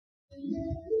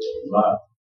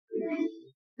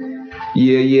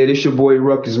Yeah, this your boy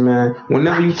Ruckus, man.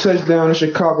 Whenever you touch down in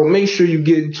Chicago, make sure you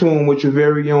get in tune with your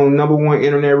very own #1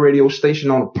 internet radio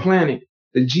station on the planet,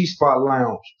 the G-Spot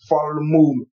Lounge. Follow the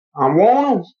movement. I'm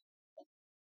on.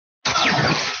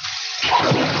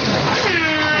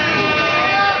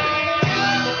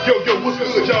 Yo, what's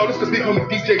good, y'all? This is the big homie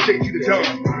DJ JT the Don,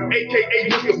 a.k.a.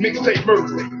 Mr. Mixtape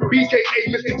Murder, b.k.a.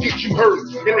 Mr. Get You Heard.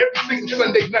 And every single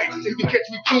Sunday night, you can catch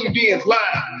me tuned in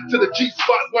live to the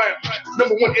G-Spot Lounge, #1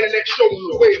 internet show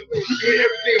on the web. You can hear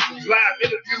everything from live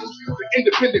interviews to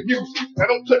independent music. Now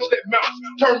don't touch that mouse.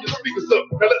 Turn your speakers up.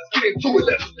 Now let's get into it.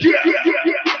 Let's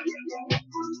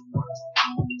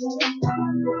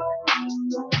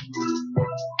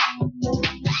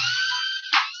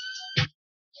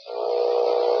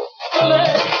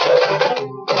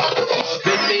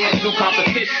New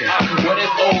competition. What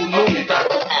is old news?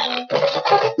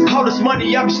 All this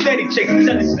money, I be steady chasing.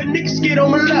 The niggas get on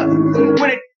my level.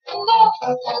 When it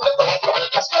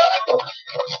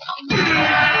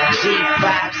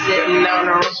G5 sitting on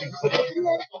the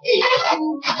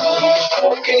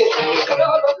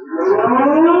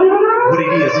What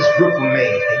it is, it's Ripple Man,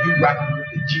 and you rockin' with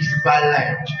the G-Spot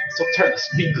Lounge. So turn the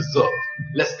speakers up.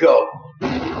 Let's go.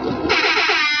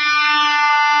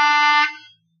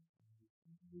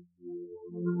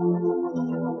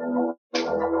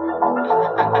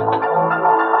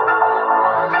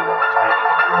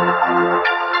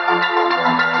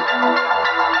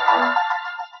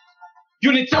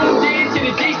 You done tuned in to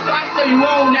the G-Spot, so you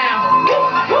on now.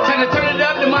 Time to turn it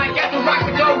up, the mic got the rock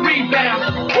to go rebound.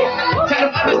 Tell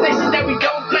them other stations that we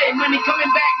don't play. Money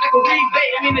coming back like a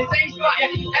rebate. I'm in the same spot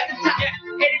at the top,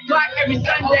 8 o'clock every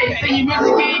Sunday. Sing your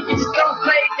music in, get your song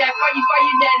played. That fire,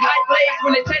 that high blaze.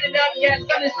 When they turn it up, yeah, it's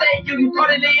gonna say you can call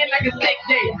it in like a sick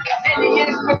day.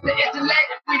 Aliens with the intellect,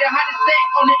 we the hottest set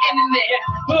on the internet.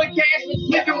 Hood cash with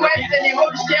Smith and West, and they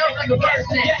hold the shells like a bird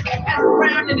nest. As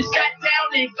around and the shut down,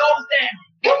 and it goes down.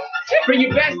 Bring your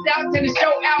best out, turn the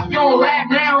show out, you don't laugh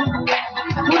now.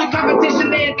 Do the competition,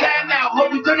 then time out.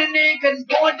 Hope you tuning in, cause it's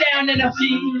going down in a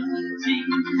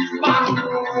G-Spot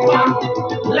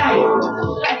Lounge.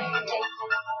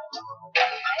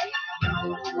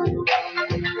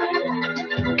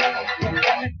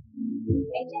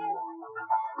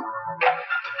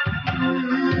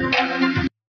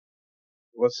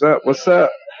 What's up? What's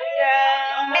up?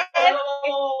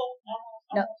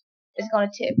 No, it's gonna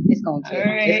tip. It's gonna tip.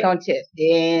 Right. It's gonna tip.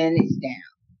 Then it's down.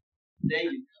 There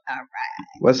you go. All right.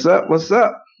 What's up? What's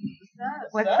up?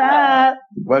 What's up?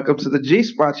 Welcome to the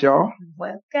G-Spot, y'all.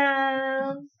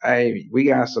 Welcome. Hey, we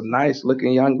got some nice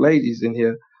looking young ladies in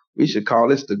here. We should call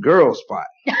this the girl spot.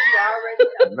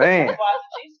 Man.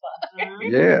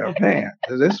 Yeah, man.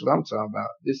 This is what I'm talking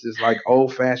about. This is like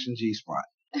old fashioned G-Spot.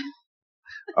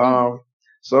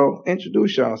 So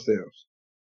introduce yourselves.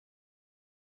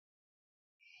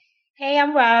 Hey,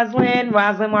 I'm Rosalind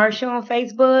Marshall on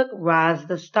Facebook, Roz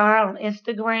the Star on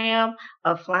Instagram,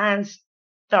 a flying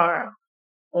star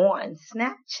on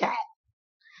Snapchat,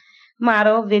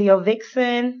 model, video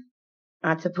vixen,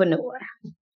 entrepreneur.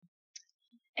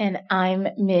 And I'm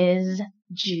Ms.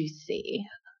 Juicy,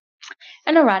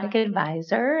 an erotic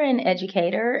advisor and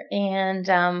educator. And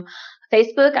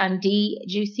Facebook, I'm D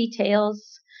Juicy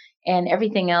Tales, and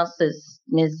everything else is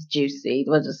Ms. Juicy.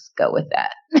 We'll just go with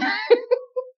that.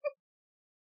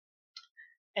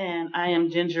 And I am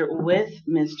Ginger with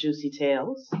Miss Juicy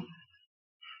Tales.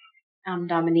 I'm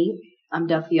Dominique. I'm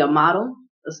definitely a model,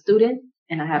 a student,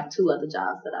 and I have 2 other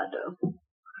jobs that I do.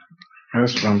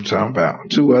 That's what I'm talking about.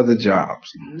 2 other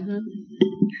jobs.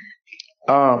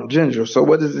 Mm-hmm. Ginger, so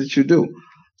what is it you do?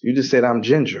 You just said I'm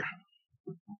Ginger.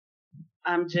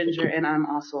 I'm Ginger, and I'm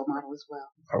also a model as well.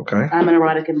 Okay. I'm an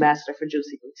erotic ambassador for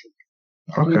Juicy Boutique.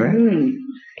 Okay. Mm-hmm.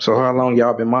 So how long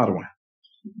y'all been modeling?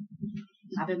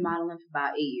 I've been modeling for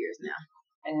about 8 years now.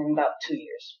 And about 2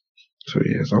 years. 2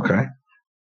 years, okay.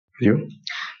 You?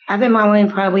 I've been modeling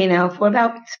probably now for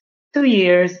about 2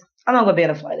 years. I'm not going to be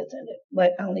a flight attendant,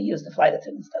 but I only use the flight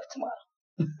attendant stuff to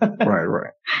model.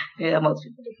 Right. Yeah, most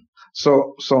people do.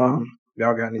 So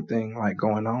y'all got anything like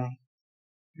going on,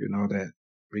 that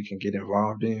we can get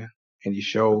involved in? Any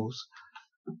shows?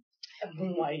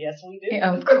 Why, yes, we do.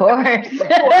 Yeah, of course.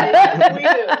 Yes, we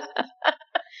do.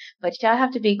 But y'all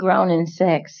have to be grown and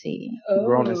sexy.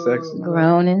 Grown and sexy.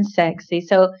 Grown and sexy.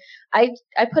 So I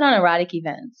put on erotic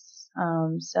events.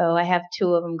 So I have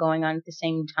 2 of them going on at the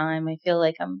same time. I feel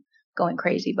like I'm going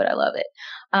crazy, but I love it.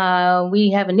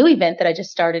 We have a new event that I just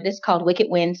started. It's called Wicked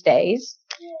Wednesdays.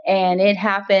 And it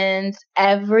happens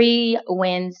every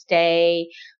Wednesday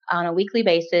on a weekly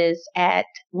basis at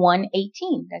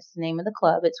 118. That's the name of the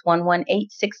club. It's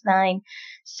 11869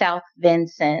 South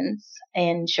Vincennes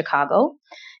in Chicago.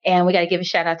 And we got to give a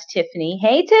shout out to Tiffany.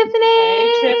 Hey, Tiffany.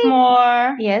 Hey, Tiff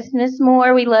Moore. Yes, Miss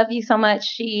Moore. We love you so much.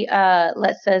 She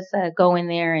lets us go in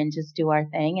there and just do our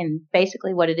thing. And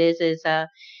basically what it is it's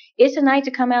a night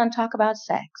to come out and talk about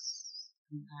sex.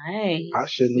 Nice. I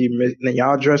shouldn't even.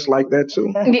 Y'all dress like that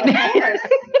too? Yes.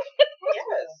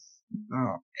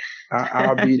 Oh,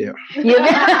 I'll be there.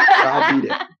 Yeah. I'll be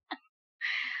there.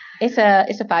 It's a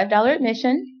 $5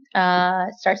 admission.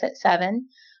 It starts at 7.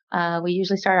 We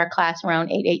usually start our class around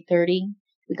 8:30.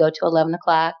 We go to 11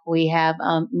 o'clock. We have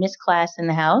Miss Class in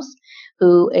the house,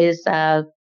 who is our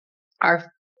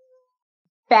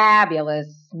fabulous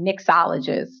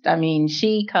mixologist. I mean,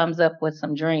 she comes up with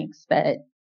some drinks that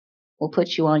will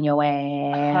put you on your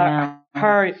way. I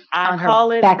on call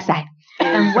her it backside.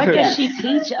 And what does she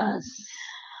teach us?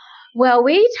 Well,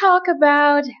 we talk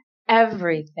about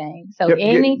everything. So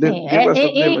anything. Give us a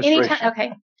anytime. demonstration.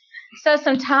 Okay. So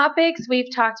some topics we've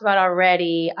talked about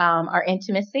already are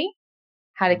intimacy,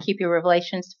 how to keep your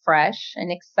relations fresh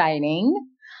and exciting.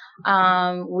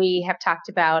 We have talked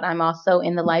about, I'm also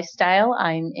in the lifestyle.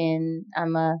 I'm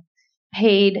a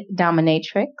paid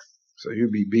dominatrix. So you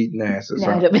be beating asses.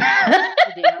 No,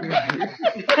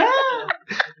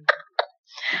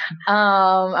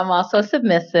 I'm also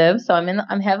submissive, so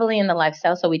I'm heavily in the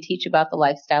lifestyle. So we teach about the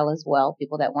lifestyle as well,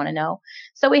 people that want to know.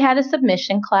 So we had a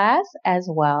submission class as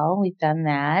well. We've done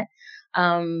that.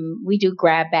 We do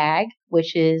grab bag,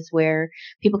 which is where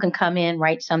people can come in,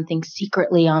 write something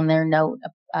secretly on their note,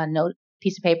 a note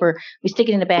piece of paper. We stick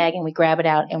it in a bag and we grab it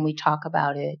out and we talk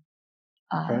about it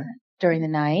during the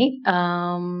night.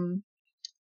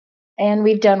 And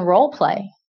we've done role play.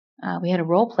 We had a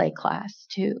role play class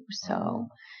too. So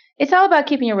it's all about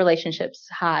keeping your relationships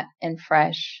hot and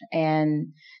fresh and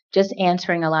just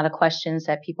answering a lot of questions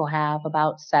that people have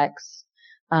about sex,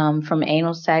 from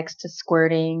anal sex to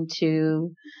squirting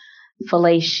to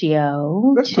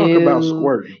fellatio. Let's talk about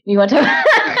squirting. You want to?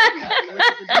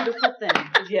 It's a beautiful thing.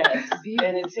 Yes.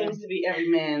 And it seems to be every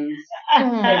man's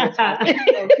favorite topic.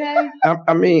 Okay.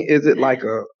 I mean, is it like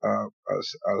a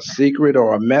secret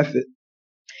or a method?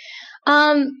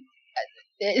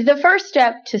 The first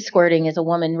step to squirting is a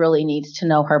woman really needs to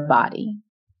know her body.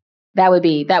 That would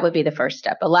be the first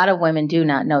step. A lot of women do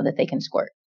not know that they can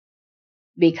squirt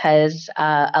because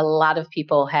a lot of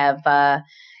people have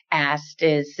asked,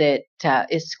 "Is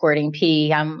squirting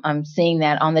pee?" I'm seeing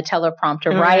that on the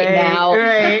teleprompter right now.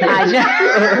 Right.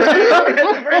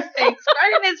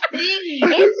 Squirting is pee.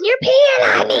 You're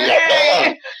peeing on me. You're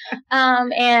peeing.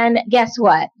 And guess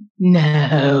what?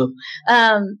 No.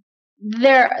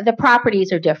 The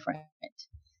properties are different.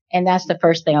 And that's the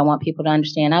first thing I want people to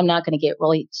understand. I'm not going to get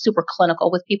really super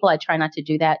clinical with people. I try not to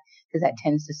do that because that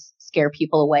tends to scare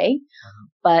people away.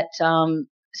 But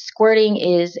squirting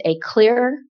is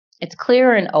it's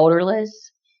clear and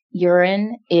odorless.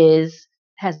 Urine has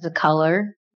the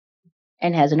color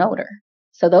and has an odor.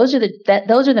 So those are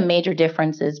the major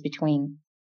differences between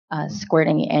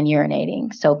squirting and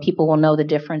urinating. So people will know the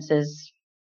differences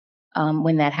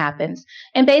when that happens.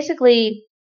 And basically,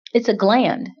 it's a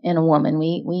gland in a woman.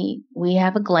 We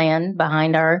have a gland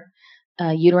behind our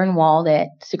uterine wall that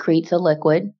secretes a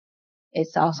liquid.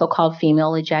 It's also called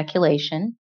female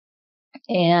ejaculation.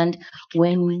 And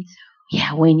when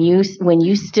you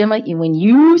stimulate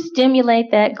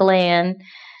that gland,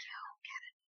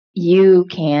 you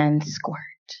can squirt.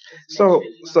 So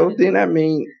then that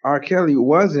means R. Kelly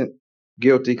wasn't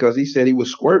guilty because he said he was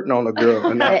squirting on a girl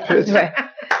and not pissing. Right.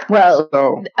 Well,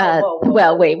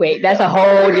 well, wait. That's a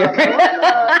whole different. No,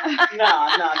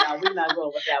 we're not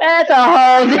going with that. That's a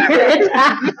whole different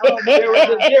topic. There was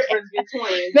a difference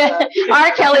between.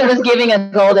 R. Kelly was giving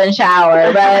a golden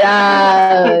shower, but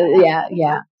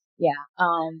yeah.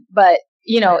 But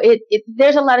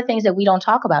there's a lot of things that we don't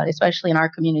talk about, especially in our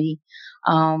community.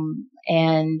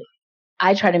 And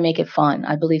I try to make it fun.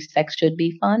 I believe sex should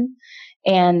be fun,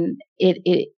 and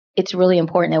it's really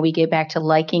important that we get back to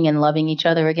liking and loving each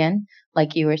other again,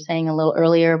 like you were saying a little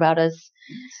earlier about us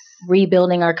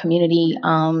rebuilding our community.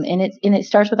 And it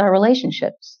starts with our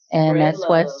relationships, and Spread that's love.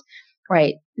 what's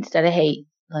right. Instead of hate,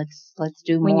 let's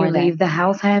do When more. you leave the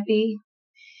house happy,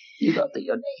 you go through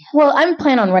your day. Well, I'm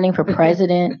planning on running for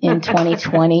president in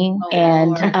 2020,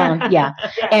 and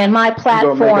and my You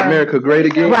platform. gonna make America great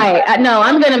again? Right. No,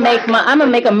 I'm gonna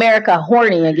make America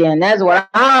horny again. That's what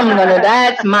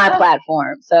that's my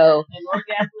platform. So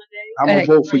I'm gonna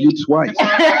vote for you twice.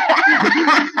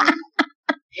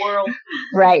 World.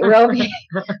 Right.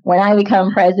 When I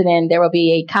become president, there will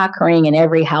be a cock ring in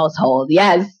every household.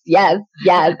 Yes. So A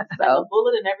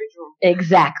bullet in every drawer.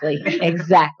 exactly.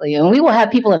 And we will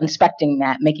have people inspecting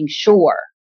that, making sure.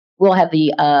 We'll have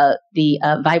the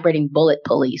vibrating bullet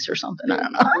police or something. I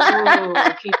don't know.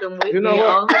 Ooh, keep him with You know me what?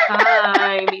 all the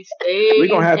time. He stays. We're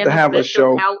gonna have to in have a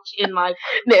special show. Couch in my.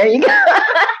 There you go.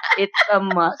 It's a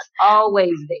must.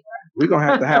 Always there. We're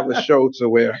going to have a show to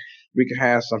where we can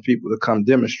have some people to come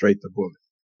demonstrate the bullet.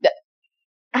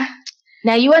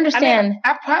 Now you understand.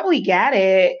 I probably got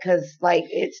it because like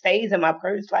it stays in my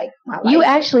purse like my life. You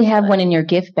actually have one in your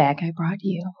gift bag I brought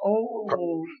you.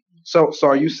 Oh. So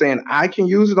are you saying I can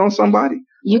use it on somebody?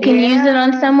 You can use it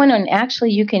on someone, and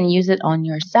actually you can use it on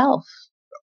yourself.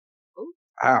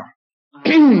 Wow.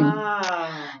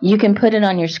 You can put it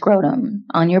on your scrotum,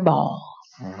 on your balls.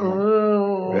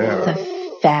 Ooh. Yeah. It's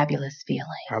a fabulous feeling.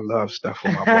 I love stuff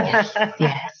on my balls.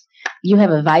 Yes. You have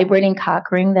a vibrating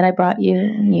cock ring that I brought you.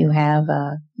 You have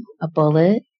a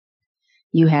bullet.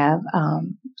 You have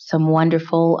some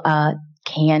wonderful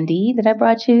candy that I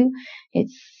brought you.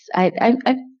 It's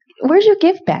where's your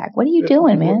gift bag? What are you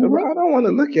doing, man? I don't want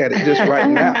to look at it just right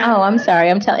now. Oh, I'm sorry.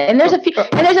 I'm telling. And there's a few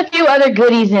other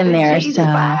goodies in there. Jesus, So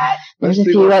bye. there's Let's a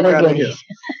see few what we other got in goodies.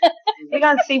 We're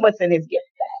gonna see what's in his gift.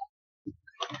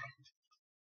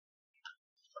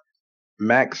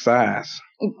 Max size.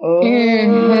 Mm-hmm.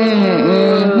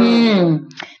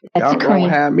 That's Y'all a cream. gonna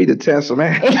have me to test some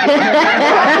ass.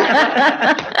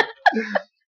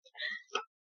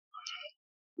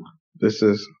 This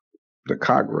is the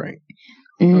cock ring.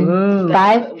 Mm.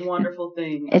 That's Five. a wonderful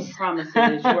thing. It's- I promise you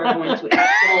that you are going to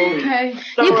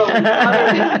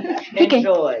absolutely He can-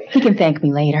 enjoy. He can thank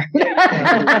me later.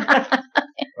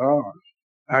 Oh,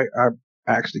 I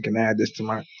actually can add this to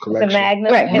my The collection.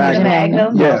 Magnum. Right, Is it a Magnum.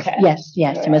 Magnum? Yes. Okay.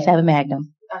 Yes. You must have a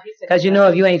Magnum. Because you know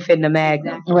if you ain't fitting a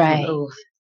Magnum. Right. Ooh.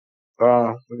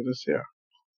 Look at this here.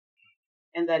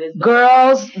 And that is the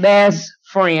Girl's best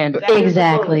friend. That is the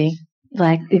Exactly.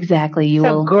 Exactly. You It's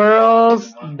a will.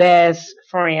 girl's best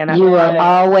friend. You will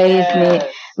always Yes. need.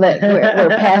 Look, we're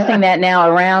passing that now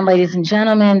around, ladies and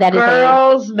gentlemen. That is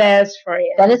Girl's best friend.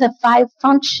 a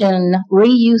 5-function,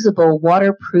 reusable,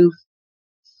 waterproof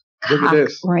Look at cock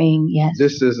this. ring. Yes.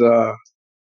 This is oral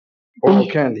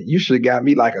candy. You should have got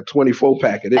me like a 24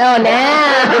 pack of this. Oh,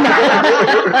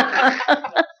 now.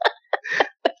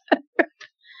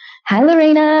 Hi,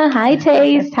 Lorena. Hi,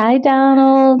 Taste. Hi,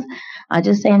 Donald. I'm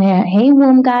just saying, hey,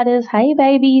 womb goddess. Hi,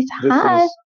 babies. This Hi.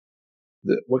 is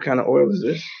what kind of oil is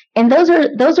this? And those are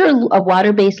a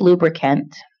water-based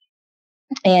lubricant.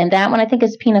 And that one I think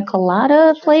is pina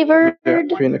colada flavored. Yeah,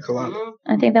 pina colada.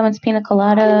 I think that one's pina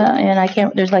colada, and I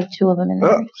can't. There's like 2 of them in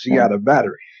there. Oh, she got a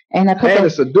battery. And I put And the,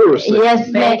 it's a Duracell.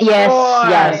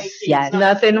 yes, yes.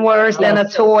 Nothing worse than a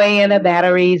toy and a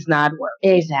battery's not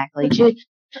working. Exactly.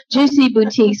 Juicy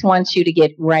Boutiques wants you to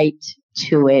get right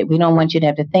to it. We don't want you to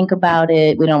have to think about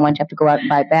it. We don't want you to have to go out and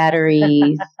buy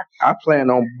batteries. I plan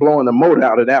on blowing the motor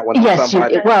out of that one. Yes,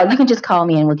 Somebody. well, you can just call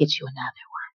me and we'll get you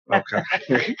Okay.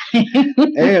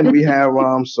 another. And we have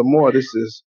some more. This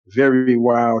is Very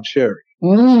Wild Cherry.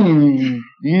 mm.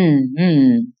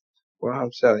 Well,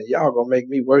 I'm telling you, y'all gonna make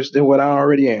me worse than what I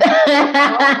already am.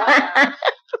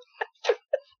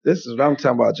 This is what I'm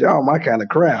talking about. Y'all my kind of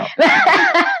crowd.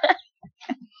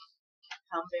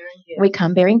 We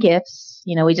come bearing gifts.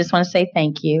 You know, we just want to say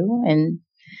thank you, and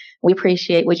we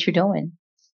appreciate what you're doing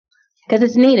because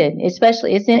it's needed.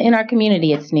 Especially, it's in our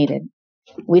community. It's needed.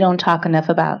 We don't talk enough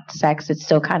about sex. It's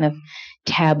still kind of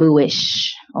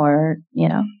taboo-ish, or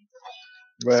Well,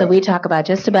 So we talk about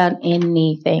just about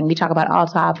anything. We talk about all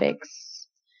topics,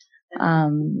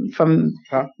 from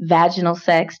vaginal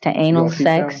sex to anal gonna keep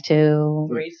sex to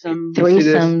threesome.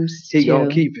 threesomes. he to, gonna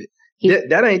keep it.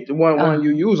 That ain't the one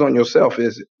you use on yourself,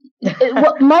 is it?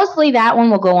 Well, mostly that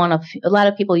one will go on a lot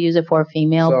of people use it for a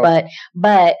female, So-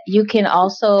 but you can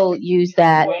also use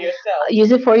that.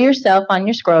 Use it for yourself on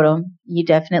your scrotum. You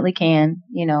definitely can.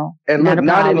 And not look, a not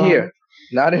in problem. here.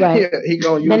 Not in Right. here. He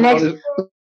gonna use The it next- on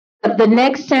his The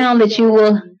next sound that you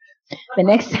will, the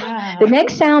next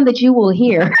sound that you will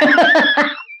hear.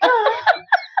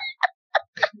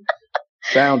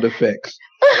 sound effects.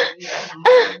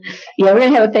 Yeah, we're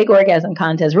gonna have a fake orgasm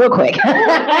contest real quick.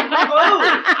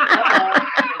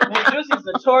 Juicy's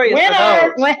notorious for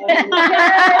those.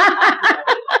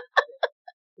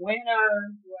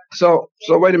 Winner. So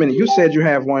wait a minute. You said you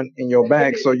have one in your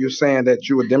bag, so you're saying that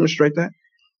you would demonstrate that?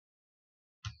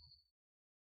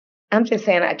 I'm just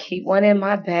saying I keep one in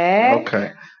my bag.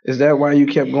 Okay. Is that why you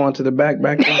kept going to the back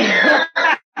then?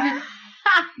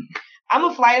 I'm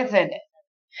a flight attendant.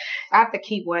 I have to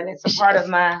keep one. It's a part of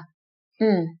my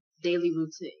daily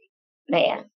routine?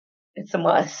 Man, it's a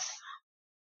must.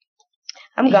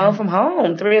 I'm gone from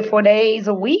home 3 or 4 days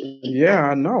a week. Yeah,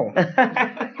 I know.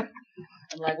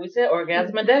 Like we said,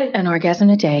 orgasm a day. An orgasm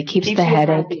a day keeps the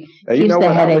headache. Hey, you Keeps know the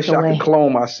what? I headache wish I away. could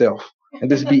clone myself and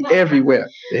just be everywhere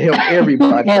to help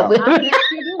everybody Yeah, out. we-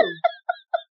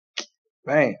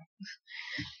 Man,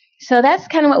 So that's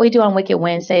kind of what we do on Wicked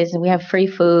Wednesdays. We have free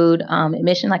food.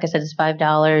 Admission, like I said, is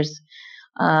 $5. Miss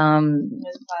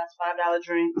Class, $5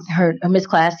 drinks. Her Miss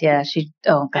Class, yeah,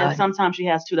 oh And God, sometimes she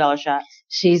has $2 shots.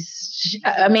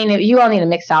 I mean, you all need a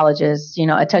mixologist,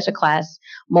 a touch of class,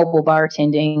 mobile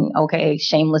bartending. Okay,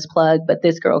 shameless plug, but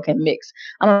this girl can mix.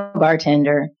 I'm a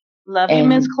bartender. Love you, And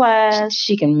Miss Class.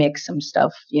 She can mix some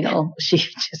stuff, she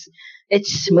just,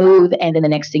 it's smooth. And then the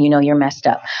next thing you know, you're messed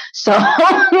up. So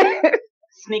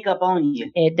Sneak up on you.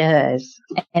 it does.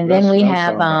 And then That's we what I'm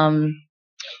have, talking about.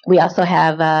 we also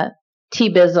have, T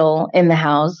Bizzle in the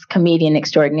house, comedian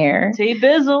extraordinaire. T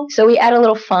Bizzle. So we add a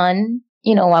little fun,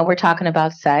 while we're talking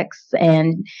about sex.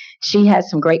 And she has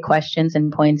some great questions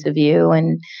and points of view.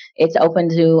 And it's open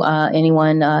to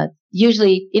anyone.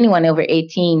 Usually anyone over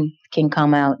 18 can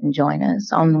come out and join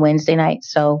us on Wednesday night.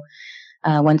 So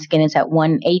once again, it's at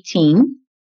 118.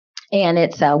 And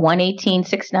it's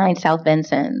 11869 South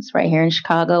Benson's right here in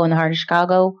Chicago, in the heart of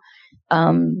Chicago.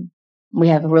 We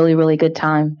have a really, really good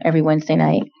time every Wednesday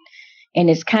night. And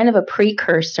it's kind of a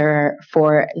precursor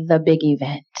for the big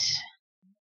event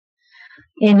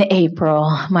in April,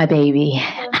 my baby.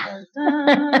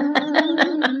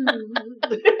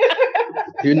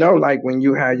 like when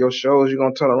you have your shows, you're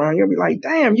going to turn around, you'll be like,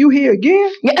 damn, you here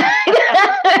again?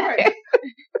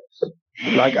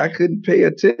 Like I couldn't pay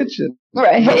attention.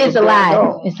 Right. It's a going lot.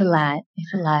 on? It's a lot.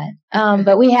 It's a lot.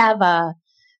 But we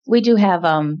do have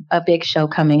a big show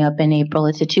coming up in April.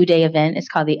 It's a 2-day event. It's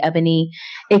called the Ebony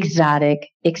Exotic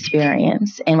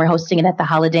Experience. And we're hosting it at the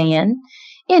Holiday Inn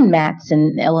in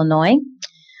Matson, Illinois.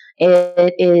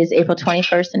 It is April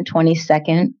 21st and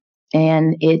 22nd.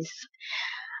 And it's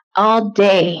all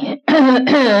day.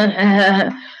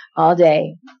 All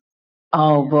day.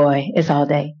 Oh boy, it's all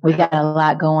day. We got a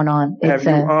lot going on. Have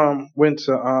you went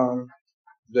to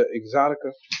the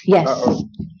Exotica? Yes.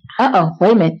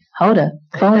 Wait a minute. Hold up.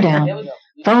 Phone down.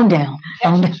 Phone down.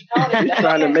 Phone down. She's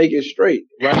trying to make it straight,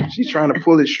 right? She's trying to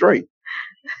pull it straight.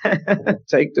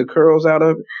 Take the curls out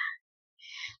of it.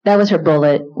 That was her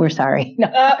bullet. We're sorry. No.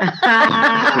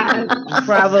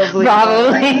 Probably.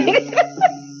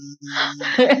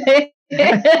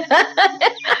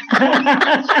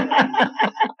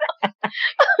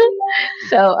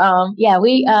 So I've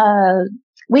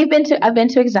been to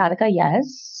Exotica,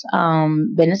 yes.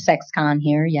 Been to SexCon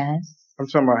here, yes. I'm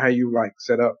talking about how you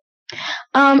set up.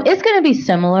 It's gonna be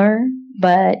similar,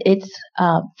 but it's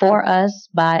for us,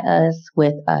 by us,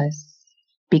 with us,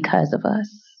 because of us.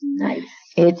 Nice.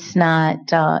 It's not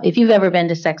if you've ever been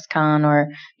to SexCon or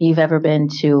you've ever been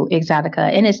to Exotica,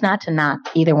 and it's not to knock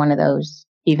either one of those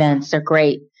events. They're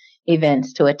great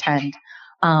events to attend.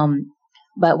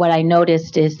 But what I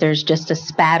noticed is there's just a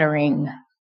spattering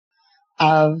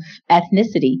of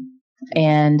ethnicity,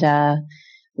 and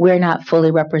we're not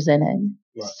fully represented.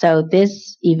 Right. So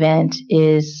this event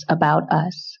is about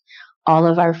us. All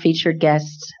of our featured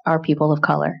guests are people of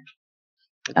color.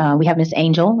 We have Miss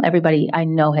Angel. Everybody I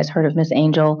know has heard of Miss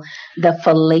Angel, the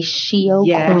fellatio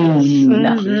queen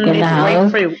Mm-hmm. in the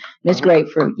house. Grapefruit. Miss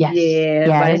Grapefruit, yes. Yeah,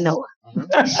 everybody know.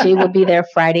 She will be there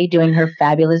Friday doing her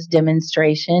fabulous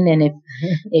demonstration, and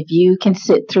if you can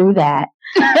sit through that.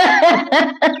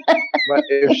 But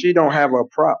if she don't have her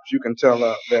props, you can tell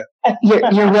her that.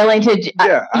 You're willing to,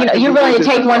 you're willing to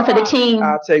take one for the team.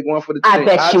 I'll take one for the I team.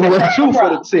 bet I'll you take would. 2 for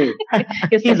the team.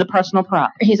 He's a personal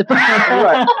prop. He's a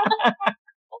Right.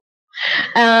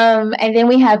 And then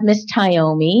we have Miss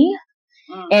Tayomi,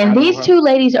 and these two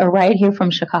ladies are right here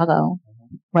from Chicago.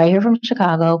 And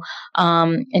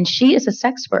she is a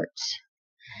sexpert,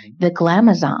 the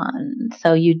Glamazon.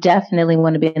 So you definitely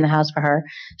want to be in the house for her.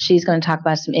 She's going to talk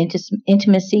about some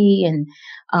intimacy and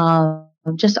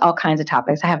just all kinds of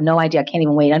topics. I have no idea. I can't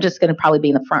even wait. I'm just going to probably be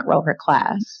in the front row of her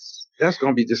class. That's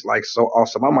going to be just so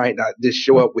awesome. I might not just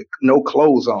show up with no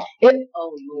clothes on.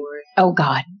 Oh Lord. Oh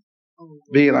God.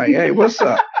 Be like, hey, what's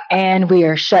up? And we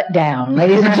are shut down,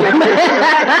 ladies and gentlemen.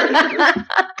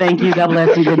 Thank you. God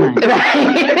bless you. Good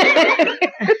night.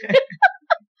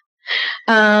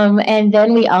 And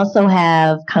then we also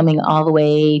have coming all the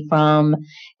way from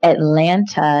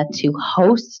Atlanta to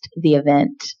host the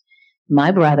event,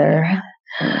 my brother,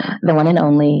 the one and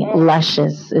only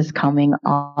Luscious, is coming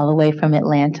all the way from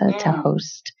Atlanta to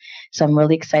host. So I'm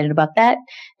really excited about that.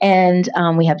 And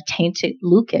we have Tainted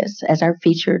Lucas as our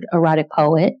featured erotic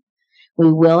poet.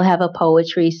 We will have a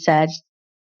poetry set.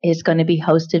 It's going to be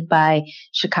hosted by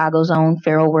Chicago's own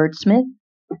Farrell Wordsmith.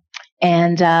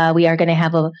 And we are going to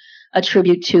have a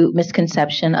tribute to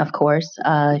Misconception, of course.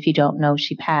 If you don't know,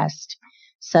 she passed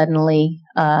suddenly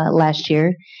last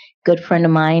year. Good friend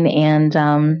of mine,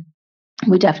 and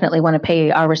we definitely want to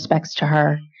pay our respects to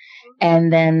her.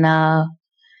 And then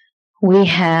we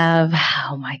have,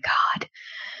 oh my God,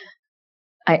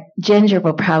 Ginger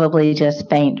will probably just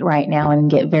faint right now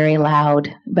and get very loud,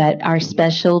 but our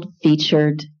special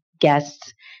featured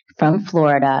guests from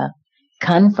Florida,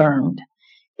 confirmed,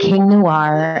 King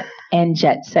Noir and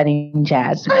Jet Setting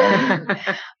Jasmine.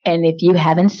 And if you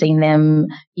haven't seen them,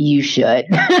 you should.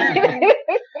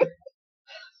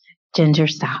 Ginger,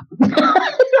 stop.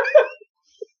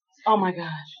 Oh my gosh.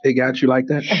 They got you like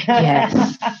that?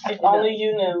 Yes. If only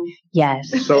you knew. Yes.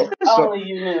 So Only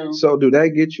you knew. So do that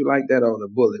get you like that or the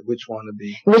bullet? Which one to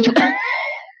be? Which It's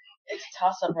a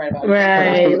toss up right about now.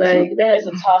 Right, like that. It's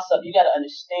a toss up. You got to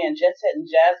understand. Jet Set and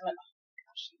Jasmine,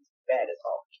 she's bad as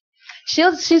all.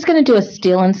 She's going to do a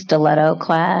steel and stiletto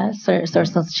class, or so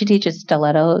she teaches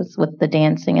stilettos with the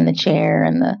dancing and the chair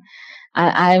and the.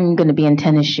 I'm going to be in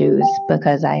tennis shoes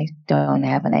because I don't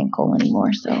have an ankle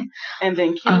anymore. So. And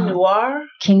then King Noir.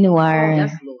 King Noir. Oh,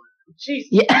 that's Lord. Jesus.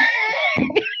 Yeah.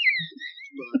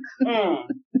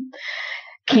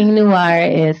 King Noir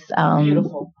is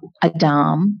Beautiful. a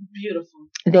dom. Beautiful.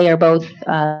 They are both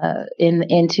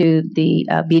into the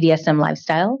BDSM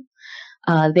lifestyle.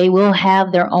 They will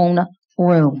have their own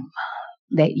room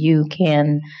that you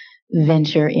can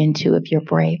venture into if you're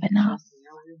brave enough.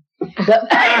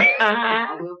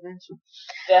 I will venture.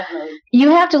 Definitely.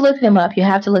 You have to look them up. They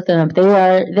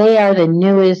are the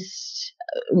newest.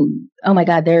 Oh my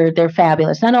God, they're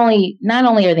fabulous. Not only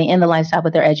are they in the lifestyle,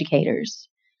 but they're educators,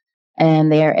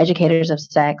 and they are educators of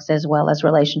sex as well as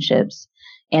relationships.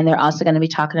 And they're also going to be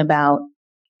talking about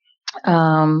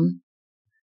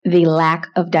the lack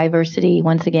of diversity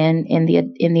once again in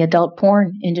the adult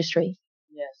porn industry.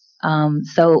 Yes.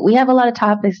 So we have a lot of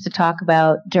topics to talk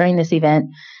about during this event.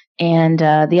 And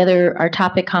our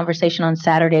topic conversation on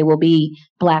Saturday will be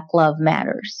Black Love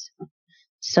Matters.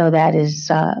 So that is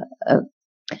a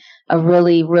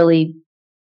really, really,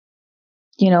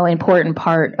 important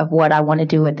part of what I want to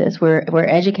do with this. We're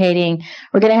educating.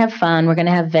 We're going to have fun. We're going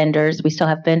to have vendors. We still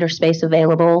have vendor space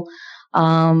available.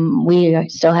 We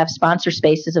still have sponsor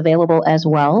spaces available as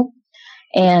well.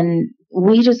 And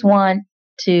we just want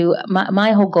to,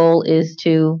 my whole goal is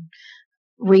to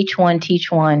reach one,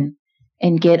 teach one,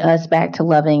 and get us back to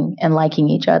loving and liking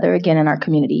each other again in our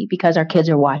community because our kids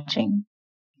are watching.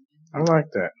 I like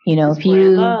that.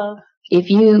 If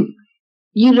you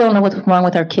don't know what's wrong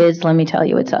with our kids, let me tell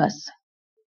you, it's us.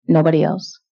 Nobody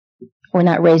else. We're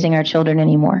not raising our children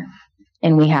anymore,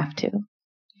 and we have to.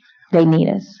 They need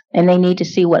us, and they need to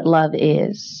see what love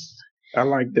is. I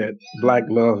like that. Black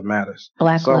love matters.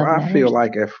 Love matters. I feel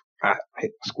like if I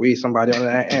squeeze somebody on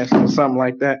that answer something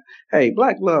like that, hey,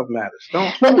 black love matters.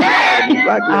 Black love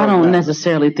I don't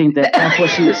necessarily think that's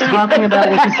what she was talking about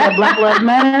when she said black love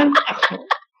matters.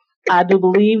 I do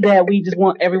believe that we just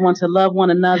want everyone to love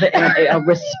one another and a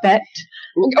respect.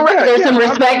 There's some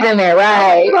respect in there,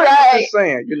 right? I'm just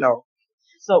saying,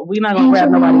 So we're not gonna grab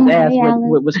nobody's ass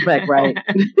with respect, right?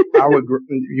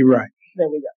 You're right. There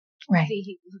we go. Right.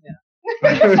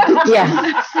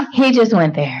 Yeah, he just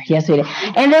went there. Yes, we did.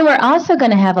 And then we're also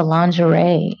going to have a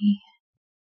lingerie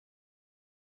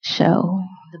show.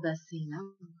 The best scene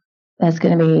ever. That's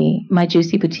going to be my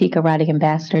Juicy Boutique Erotic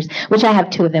Ambassadors, which I have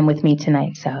 2 of them with me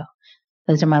tonight. So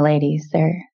those are my ladies.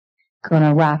 They're going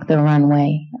to rock the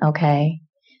runway. Okay.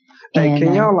 Hey,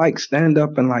 can y'all stand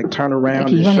up and turn around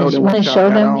and show them? Want to show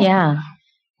them? Yeah.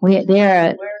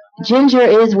 Ginger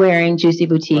is wearing Juicy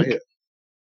Boutique.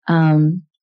 Right,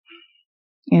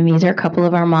 and these are a couple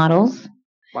of our models.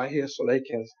 Right here, so they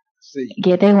can see.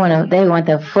 Yeah, they want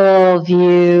the full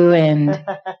view, and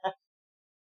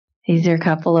these are a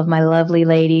couple of my lovely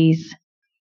ladies.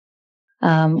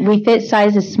 We fit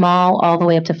sizes small all the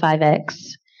way up to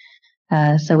 5X.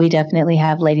 So we definitely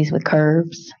have ladies with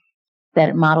curves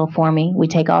that model for me. We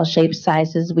take all shapes,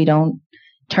 sizes. We don't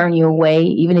turn you away,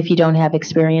 even if you don't have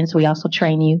experience. We also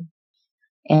train you.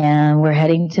 And we're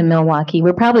heading to Milwaukee.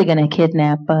 We're probably going to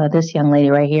kidnap this young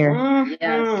lady right here.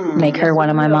 Yes. Make her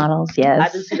one of my models. Yes, I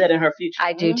do see that in her future.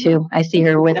 I do too. I see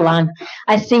her with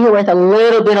I see her with a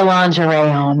little bit of lingerie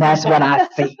on. That's what I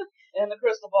see. In the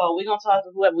crystal ball, we're gonna talk to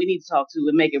whoever we need to talk to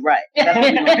and make it right. That's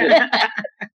what we're gonna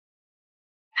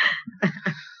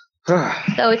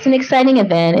do. So it's an exciting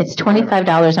event. It's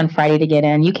 $25 on Friday to get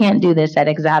in. You can't do this at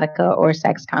Exotica or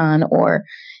SexCon or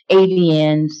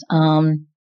AVNs.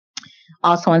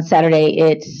 Also on Saturday,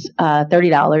 it's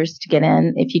 $30 to get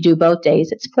in. If you do both days,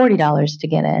 it's $40 to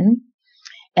get in.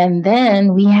 And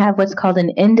then we have what's called an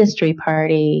industry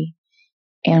party,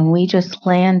 and we just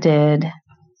landed.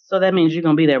 So that means you're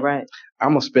gonna be there, right? I'm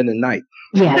gonna spend the night.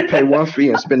 Yeah. Pay one fee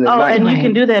and spend the night. And you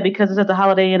can do that because it's at the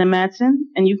Holiday Inn in Madison,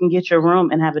 and you can get your room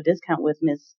and have a discount with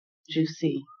Miss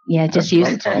Juicy. Yeah, just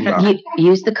That's what I'm talking about.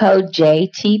 use the code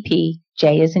JTP.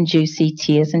 J is in Juicy,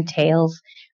 T is in Tails,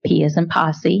 P is in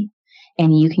Posse,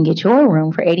 and you can get your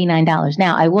room for $89.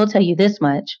 Now, I will tell you this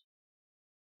much.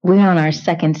 We're on our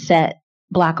second set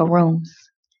block of rooms,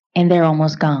 and they're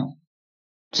almost gone.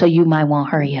 So you might want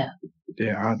to hurry up.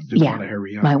 Yeah, I do want to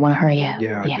hurry up. Might want to hurry up.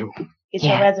 Yeah, I do. Get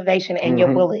your reservation and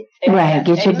your bullet. Right,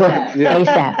 get your bullet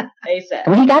ASAP. ASAP.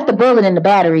 Well, he got the bullet in the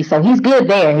battery, so he's good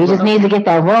there. He just needs to get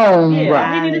that room.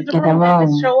 Yeah, he needed the Get the room. room.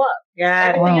 Just show up.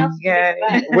 Got it.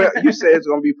 Well, you said it's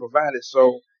gonna be provided,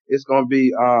 so it's gonna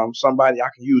be somebody I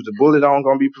can use the bullet on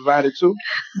gonna be provided too.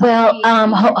 Well,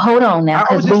 hold on now,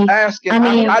 I was because just asking. I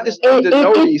mean, I just need to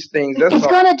know these things. That's it's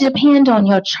all. going to depend on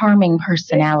your charming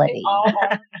personality. It's all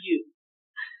on you.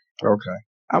 Okay.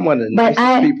 I'm one of the But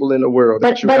nicest people in the world.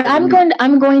 But I'm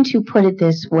going to put it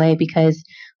this way, because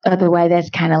otherwise that's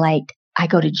kind of like I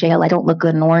go to jail. I don't look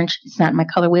good in orange. It's not my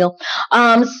color wheel.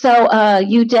 So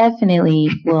you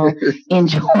definitely will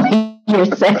enjoy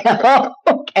yourself.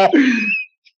 Okay.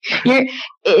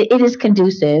 It is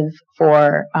conducive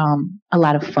for a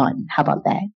lot of fun. How about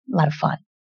that? A lot of fun.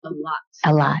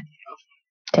 A lot.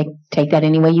 Take that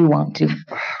any way you want to.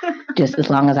 Just as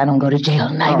long as I don't go to jail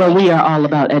tonight. But we are all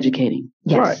about educating.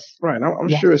 Yes. Right. I'm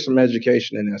sure there's some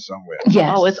education in there somewhere.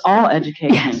 Yes. Oh, it's all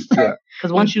education. Yes. Yeah.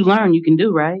 Because once you learn, you can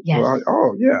do, right? Yes.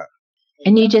 Well, yeah.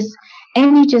 And you just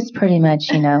pretty much,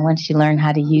 once you learn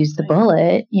how to use the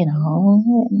bullet,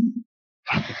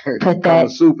 put that I'm a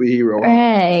superhero.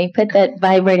 right, put that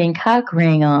vibrating cock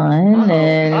ring on,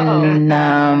 and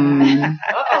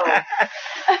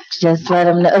just let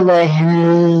them know.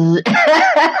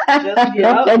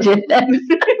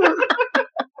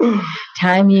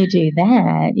 Time you do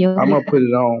that, I'm gonna put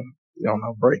it on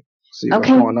break. See what's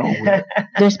Okay. going on with it.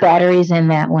 There's batteries in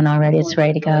that one already. It's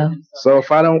ready to go. So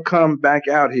if I don't come back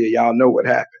out here, y'all know what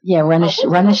happened. Yeah, run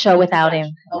the show without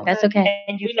him. That's okay.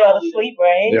 And you fell asleep,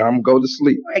 right? Yeah, I'm gonna go to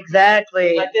sleep.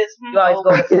 Exactly. Like this. You always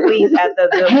go to sleep after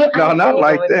the. No, not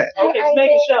like that. Okay, just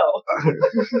make a show.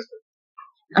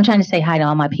 I'm trying to say hi to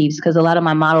all my peeps because a lot of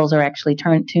my models are actually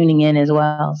tuning in as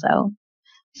well.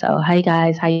 So hey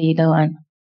guys, how you doing?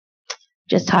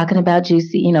 Just talking about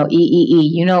Juicy, EEE.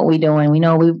 You know what we're doing. We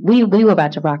know we were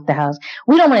about to rock the house.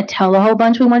 We don't want to tell a whole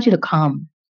bunch. We want you to come.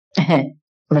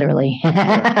 Literally.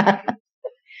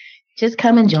 Just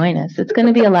come and join us. It's going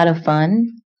to be a lot of fun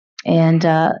and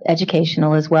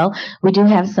educational as well. We do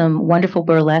have some wonderful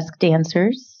burlesque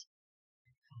dancers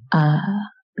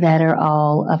that are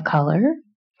all of color.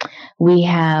 We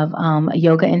have a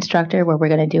yoga instructor where we're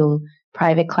going to do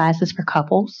private classes for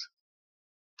couples.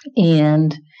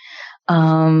 And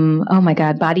oh my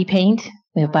God, body paint.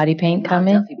 We have body paint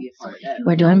coming.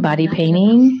 We're doing body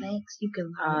painting. Naked.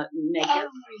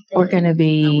 We're going to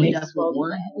be,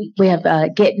 we have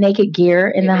Get Naked Gear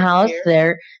in the house.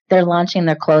 They're launching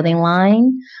their clothing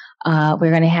line. We're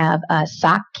going to have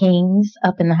Sock Kings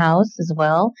up in the house as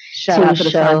well. Shout out to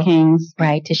the Sock Kings.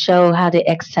 Right, to show how to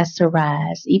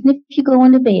accessorize. Even if you go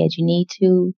into bed, you need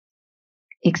to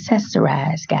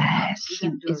accessorize, guys.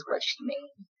 Is what she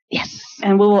means. Yes.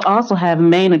 And we will also have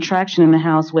main attraction in the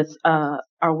house with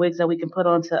our wigs that we can put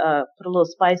on to put a little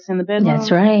spice in the bedroom. That's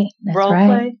right. That's Role right.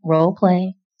 play. Role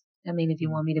play. I mean, if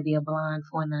you want me to be a blonde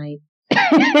for a night.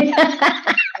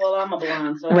 Well, I'm a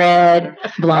blonde. So Red,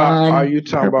 blonde. Are you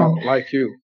talking purple. about like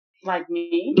you? Like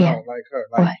me? Yeah. No, like her.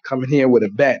 Like coming here with a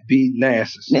bat beating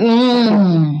asses.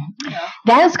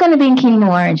 That's going to be in Kingdom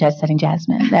Orange at Setting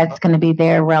Jasmine. That's going to be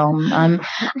their realm.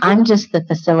 I'm just the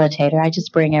facilitator. I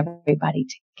just bring everybody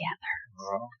together.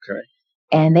 Oh, okay.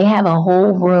 And they have a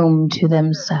whole room to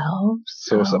themselves.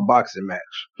 So it's a boxing match.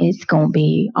 It's going to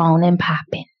be on and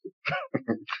popping.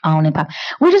 On and popping.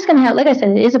 We're just going to have, like I said,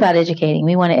 it is about educating.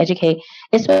 We want to educate,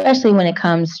 especially when it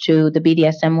comes to the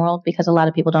BDSM world, because a lot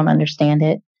of people don't understand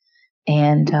it.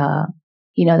 And,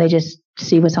 they just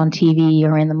see what's on TV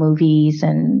or in the movies,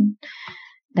 and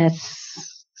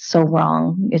that's so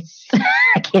wrong. It's,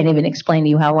 I can't even explain to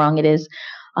you how wrong it is.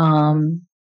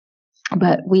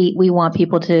 But we want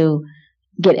people to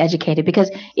get educated, because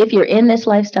if you're in this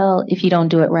lifestyle, if you don't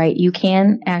do it right, you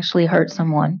can actually hurt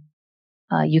someone.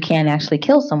 You can actually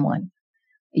kill someone.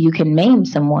 You can maim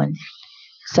someone.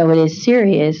 So it is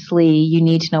seriously, you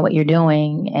need to know what you're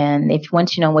doing. And if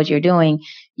once you know what you're doing,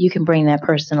 you can bring that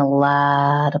person a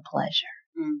lot of pleasure.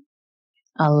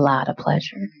 a lot of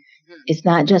pleasure. It's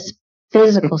not just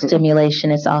physical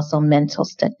stimulation; it's also mental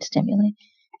stimulation.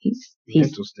 He's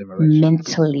Mental stimulation.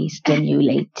 mentally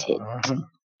stimulated.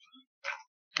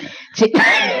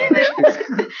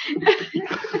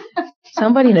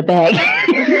 Somebody in the bag.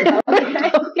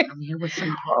 I'm here with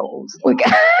some pros.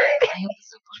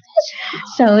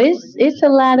 So it's a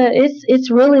lot of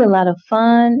it's really a lot of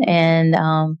fun, and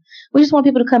we just want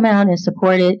people to come out and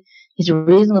support it. It's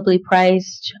reasonably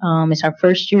priced. It's our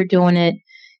first year doing it,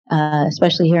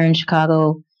 especially here in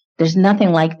Chicago. There's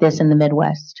nothing like this in the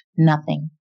Midwest. Nothing.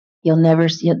 You'll never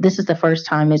see. This is the first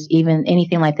time it's even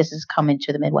anything like this is coming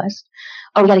to the Midwest.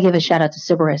 Oh, we got to give a shout out to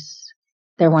Sybaris.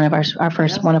 They're one of our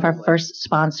first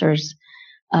sponsors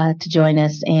to join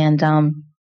us, and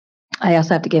I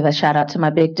also have to give a shout out to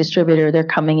my big distributor. They're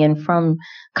coming in from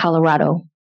Colorado,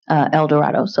 El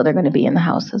Dorado, so they're going to be in the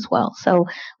house as well. So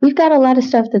we've got a lot of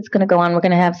stuff that's going to go on. We're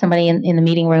going to have somebody in the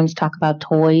meeting rooms talk about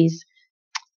toys,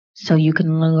 so you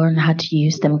can learn how to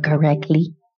use them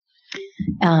correctly.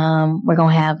 We're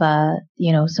going to have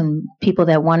some people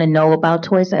that want to know about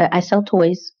toys. I sell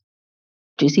toys.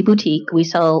 Juicy Boutique. We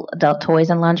sell adult toys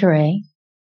and lingerie.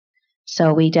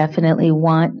 So we definitely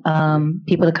want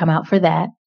people to come out for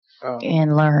that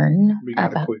and learn. We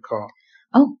got a quick call.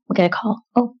 Oh, we got a call.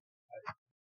 Oh.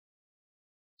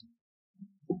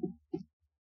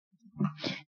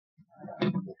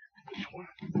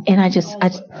 And I just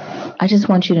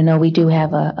want you to know we do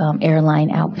have a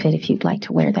airline outfit if you'd like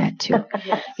to wear that too.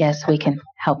 Yes, we can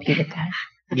help you with that.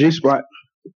 G-Spot.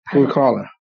 Who's calling?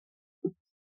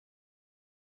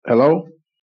 Hello?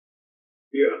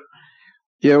 Yeah.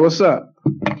 Yeah, what's up?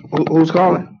 Who's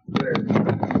calling?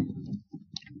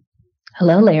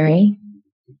 Hello, Larry.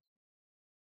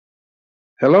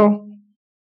 Hello?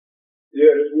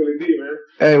 Yeah, it's Willie D, man.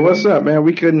 Hey, what's up, man?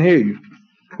 We couldn't hear you.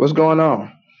 What's going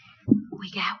on? We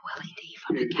got Willie D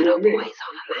from the Ghetto Boys on the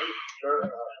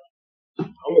line. I'm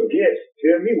a guest.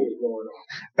 Tell me what's going on.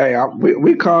 Hey,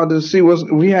 we called to see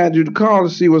we had you to call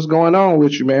to see what's going on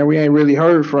with you, man. We ain't really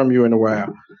heard from you in a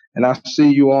while. And I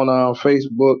see you on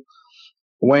Facebook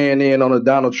weighing in on the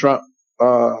Donald Trump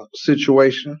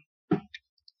situation.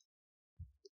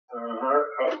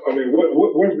 I mean,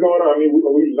 what's going on? I mean,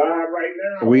 are we live right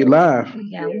now? We live.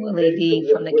 We got Willie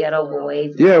D from the Ghetto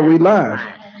Boys. Yeah, we live.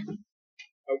 Okay,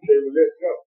 well, let's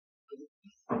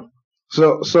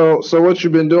go. So what you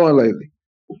been doing lately?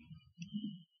 Oh,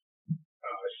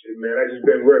 shit, man. I just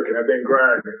been working. I've been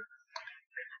grinding.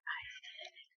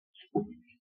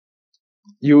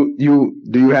 Do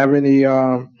you have any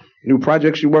new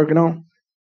projects you're working on?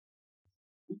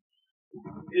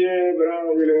 Yeah, but I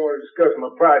don't really want to discuss my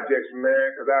projects,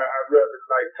 man, because I'd rather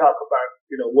talk about,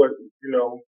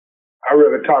 I'd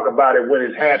rather talk about it when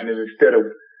it's happening instead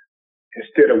of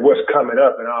what's coming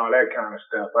up and all that kind of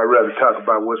stuff. I'd rather talk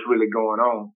about what's really going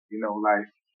on,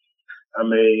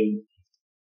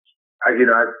 I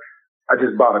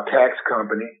just bought a tax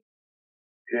company,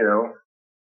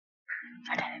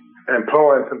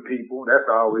 employing some people. That's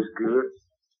always good,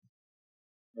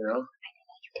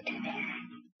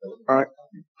 All right.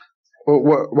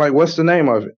 Well, what's the name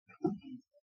of it?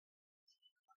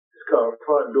 It's called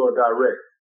Front Door Direct.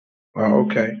 Oh,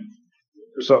 okay.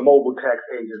 It's a mobile tax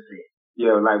agency.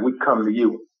 Yeah, we come to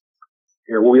you.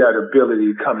 Yeah, we have the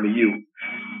ability to come to you.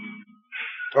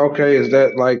 Okay, is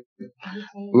that like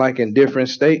in different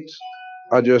states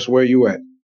or just where you at?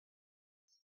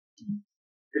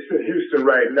 It's in Houston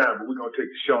right now, but we're going to take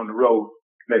the show on the road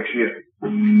next year.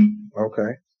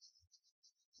 Okay.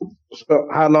 So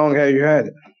how long have you had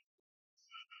it?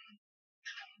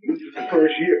 This is the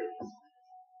first year.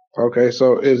 Okay,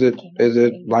 so is it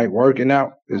working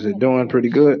out? Is it doing pretty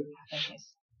good? I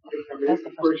mean, it's the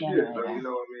first year, so, we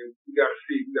got to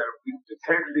see, the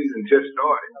tax season just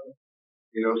started,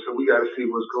 so we got to see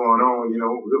what's going on,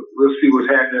 we'll see what's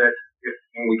happening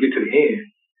when we get to the end.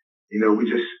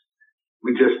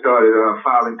 We just started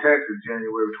filing taxes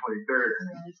January 23rd.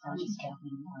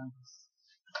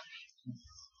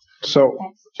 So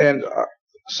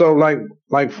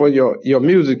like for your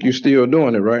music, you still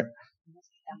doing it, right?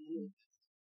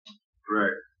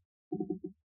 Right.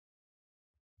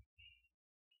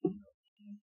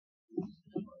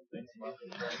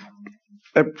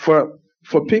 For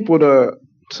people to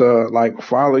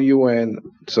follow you and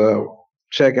to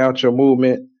check out your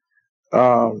movement,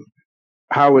 how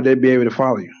would they be able to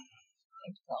follow you?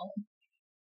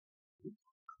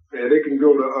 Yeah, they can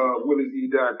go to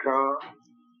willied.com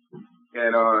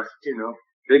and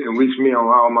they can reach me on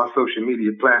all my social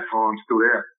media platforms through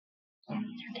there.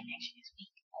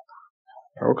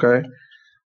 Okay.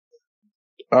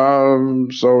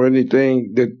 So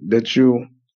anything that you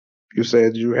You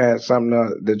said you had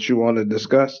something that you want to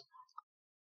discuss.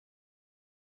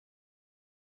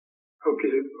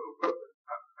 Okay,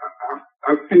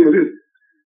 I feel this.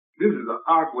 This is an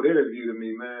awkward interview to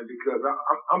me, man, because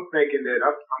I'm thinking that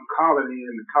I'm calling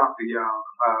in to talk to y'all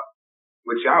about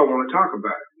what y'all want to talk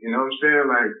about. You know what I'm saying?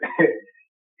 Like,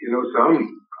 so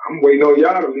I'm waiting on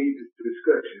y'all to lead this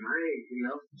discussion. I ain't.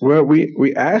 Well,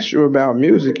 we asked you about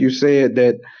music. You said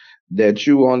that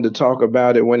you wanted to talk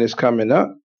about it when it's coming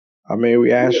up. I mean,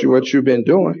 we asked you what you've been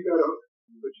doing. You got a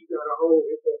whole,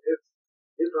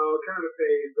 it's all kind of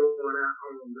things going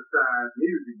on besides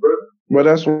music, brother. Well,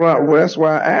 that's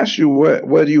why I asked you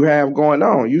what do you have going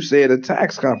on. You said a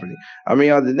tax company. I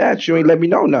mean, other than that, you ain't let me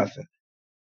know nothing.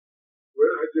 Well,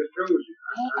 I just told you.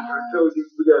 I told you I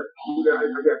got a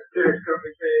tax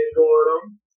company thing going on.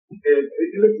 And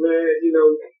look, man,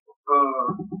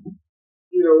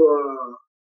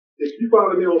 if you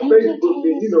follow me on Facebook,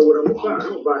 then you know what I'm about.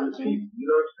 I'm about the people. You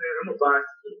know what I'm saying?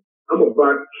 I'm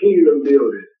about kingdom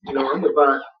building. I'm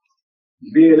about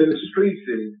being in the streets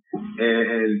and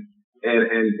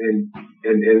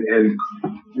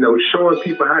showing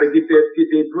people how to get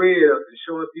their bread up and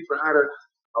showing people how to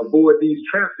avoid these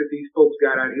traps that these folks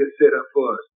got out here set up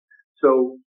for us.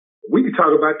 So we can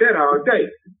talk about that all day.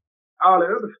 All the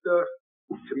other stuff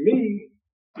to me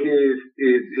is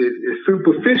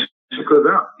superficial because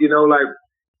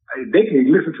they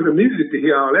can listen to the music to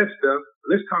hear all that stuff.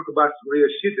 Let's talk about some real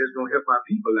shit that's gonna help our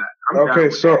people out. Okay,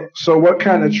 so what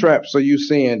kind of traps are you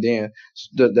seeing then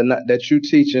that you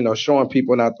teaching or showing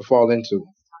people not to fall into?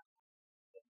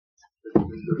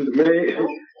 Man,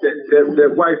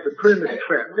 that white supremacist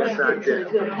trap that's out there.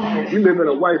 We live in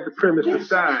a white supremacist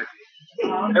society.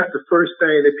 That's the first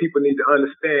thing that people need to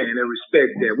understand and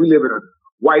respect that. We live in a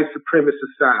white supremacist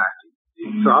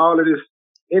society. So all of this,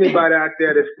 anybody out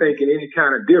there that's thinking any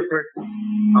kind of different,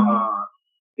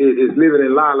 is living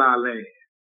in la la land.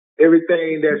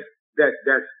 Everything that's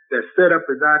set up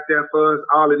is out there for us.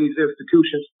 All of these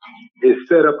institutions is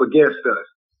set up against us.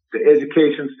 The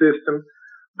education system,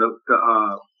 the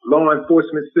law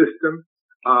enforcement system,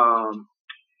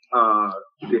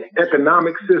 the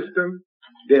economic system,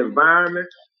 the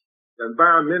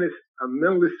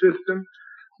environmentalist system,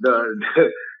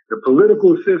 the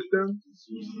political system,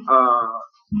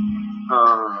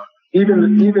 even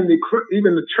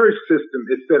the church system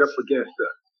is set up against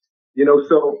us.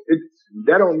 So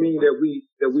that don't mean that we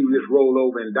just roll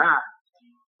over and die,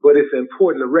 but it's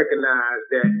important to recognize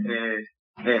that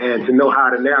and to know how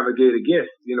to navigate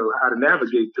how to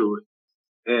navigate through it.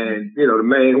 And the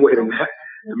main way to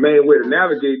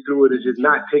navigate through it is just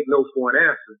not take no for an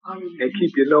answer and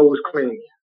keep your nose clean.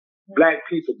 Black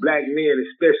people, black men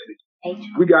especially,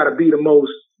 we got to be the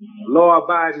most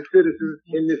law-abiding citizens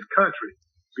in this country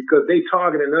because they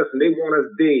targeting us and they want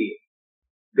us dead.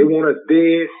 They want us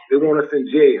dead. They want us in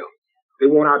jail. They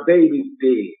want our babies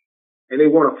dead, and they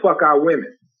want to fuck our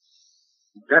women.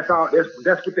 That's all.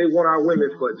 That's what they want our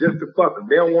women for, just to fuck them.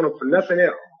 They don't want them for nothing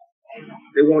else.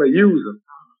 They want to use them.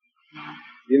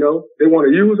 They want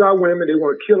to use our women. They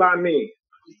want to kill our men.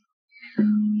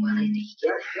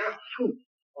 That's true.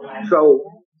 So,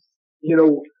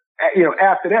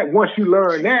 after that, once you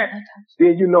learn that,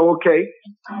 then okay.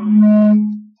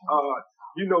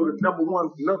 The number one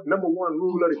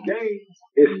rule of the game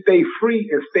is stay free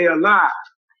and stay alive.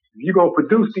 If you're gonna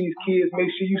produce these kids, make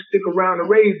sure you stick around to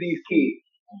raise these kids.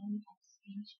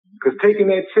 Because taking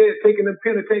them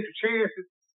penitentiary chances,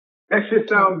 that shit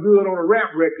sounds good on a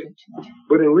rap record,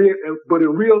 but in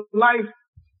real life,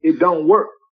 it don't work.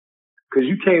 Because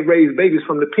you can't raise babies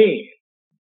from the pen.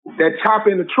 That chop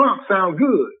in the trunk sounds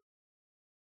good.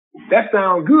 That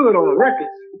sounds good on a record.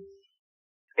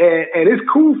 And it's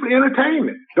cool for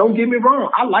entertainment. Don't get me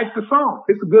wrong. I like the song.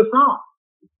 It's a good song.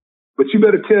 But you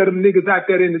better tell them niggas out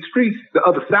there in the streets the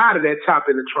other side of that chop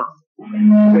in the trunk.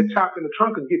 That chop in the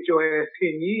trunk will get your ass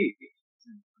 10 years.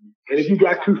 And if you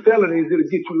got 2 felonies, it'll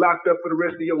get you locked up for the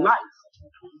rest of your life.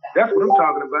 That's what I'm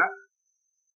talking about.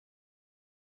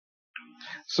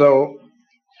 So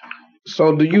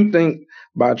do you think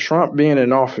by Trump being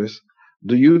in office,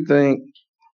 do you think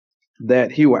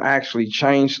that he will actually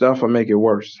change stuff or make it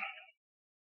worse?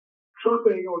 Trump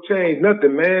ain't gonna change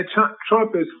nothing, man.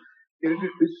 Trump is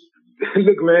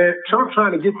look, man, Trump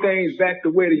trying to get things back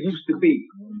the way they used to be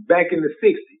back in the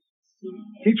 60s.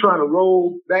 He trying to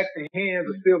roll back the hands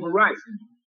of civil rights.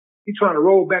 He trying to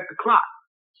roll back the clock.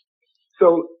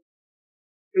 So,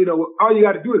 all you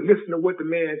got to do is listen to what the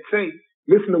man say.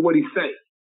 Listen to what he say.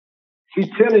 He's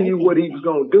telling you what he was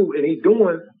gonna do, and he's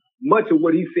doing much of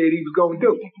what he said he was gonna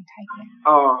do.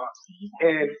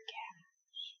 And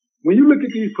when you look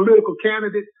at these political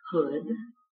candidates,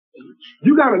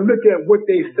 You got to look at what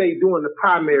they say during the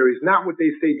primaries, not what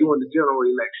they say during the general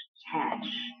elections.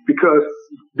 Because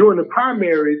during the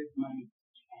primaries,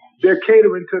 they're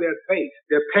catering to their base.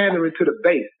 They're pandering to the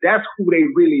base. That's who they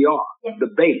really are, the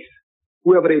base.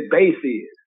 Whoever their base is.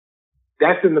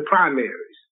 That's in the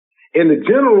primaries. In the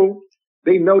general,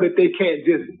 they know that they can't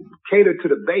just cater to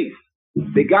the base.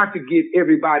 They got to get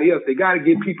everybody else. They got to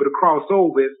get people to cross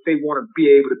over if they want to be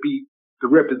able to be the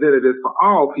representatives for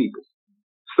all people.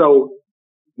 So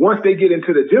once they get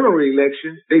into the general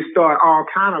election, they start all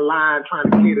kind of lying, trying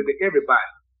to cater to everybody.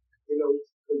 You know,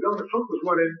 when Donald Trump was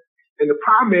running in the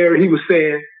primary, he was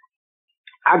saying,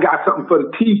 I got something for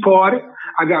the Tea Party.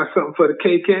 I got something for the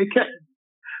KKK.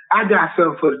 I got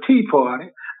something for the Tea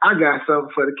Party. I got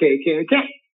something for the KKK.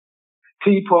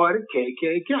 Tea Party,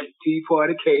 KKK. Tea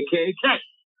Party, KKK.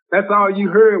 That's all you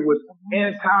heard was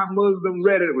anti-Muslim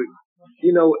rhetoric.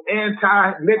 You know,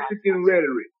 anti-Mexican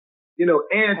rhetoric. You know,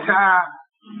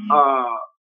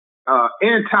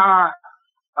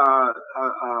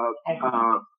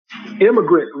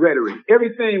 immigrant rhetoric.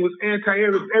 Everything was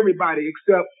anti-everybody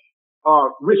except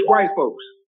rich white folks.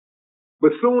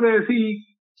 But soon as he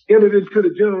entered into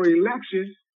the general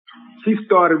election, he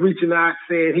started reaching out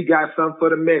saying he got something for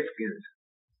the Mexicans.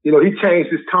 You know, he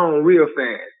changed his tone real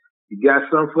fast. He got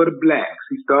something for the blacks.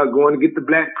 He started going to get the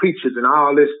black preachers and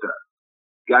all this stuff.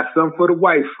 Got something for the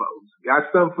white folks.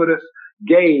 Got something for the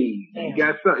gays. He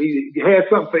got something. He had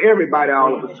something for everybody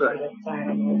all of a sudden.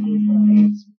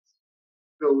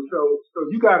 So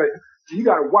you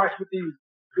gotta watch what these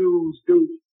dudes do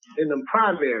in them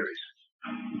primaries.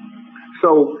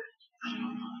 So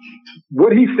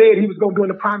what he said he was gonna do in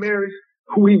the primaries,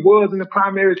 who he was in the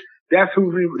primaries, that's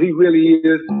who he really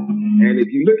is. And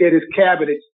if you look at his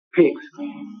cabinet picks,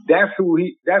 that's who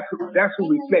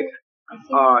reflects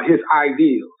his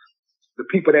ideals. The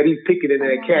people that he's picking in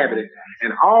that cabinet.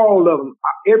 And all of them,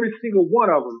 every single one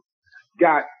of them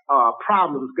got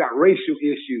problems, got racial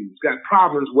issues, got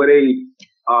problems where they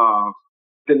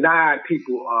denied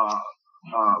people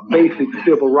basic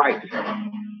civil rights.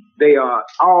 They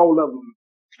all of them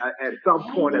at some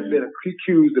point have been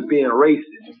accused of being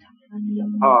racist.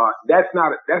 That's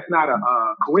not a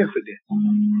coincidence.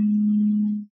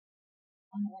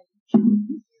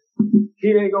 He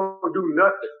ain't gonna do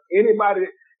nothing. Anybody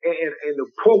and the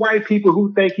poor white people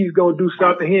who think he's gonna do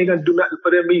something, he ain't gonna do nothing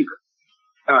for them either.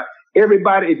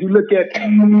 Everybody, if you look at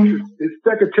his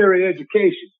Secretary of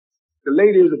Education, the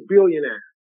lady is a billionaire.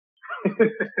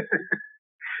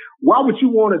 Why would you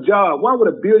want a job? Why would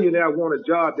a billionaire want a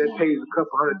job that pays a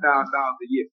couple $100,000 a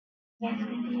year?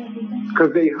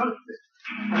 Because they hustle.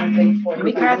 Because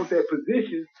they want their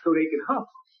position so they can hustle.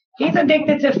 He's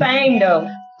addicted to fame, though.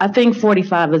 I think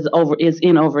 45 is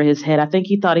in over his head. I think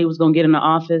he thought he was going to get in the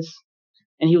office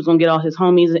and he was going to get all his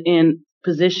homies in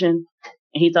position,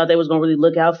 and he thought they was going to really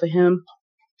look out for him,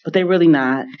 but they really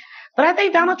not. But I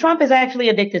think Donald Trump is actually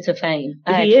addicted to fame.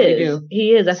 He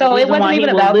is. That's so it wasn't even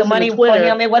about the money for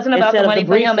him. It wasn't about the money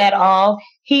for him at all.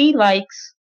 He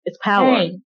likes it's power.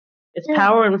 Fame. It's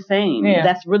power and fame. Yeah.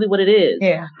 That's really what it is.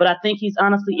 Yeah. But I think he's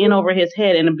honestly in over his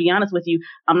head. And to be honest with you,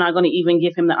 I'm not going to even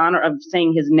give him the honor of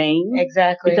saying his name.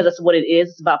 Exactly. Because that's what it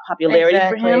is. It's about popularity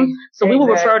for him. So we will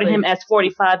refer to him as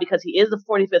 45 because he is the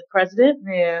 45th president.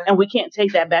 Yeah. And we can't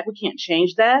take that back. We can't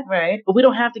change that. Right. But we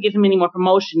don't have to give him any more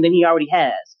promotion than he already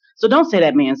has. So don't say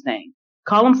that man's name.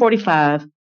 Call him 45.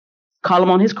 Call him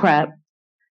on his crap.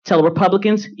 Tell the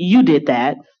Republicans you did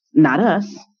that, not us.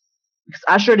 Because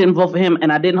I sure didn't vote for him,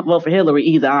 and I didn't vote for Hillary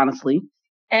either, honestly.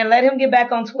 And let him get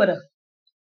back on Twitter.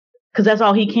 Because that's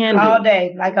all he can do. All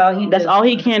day, like all he does. That's all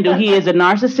he can do. He is a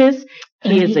narcissist.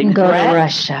 He is a can go to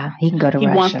Russia. He can go to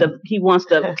Russia. He wants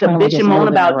to bitch and moan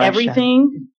about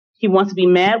everything. He wants to be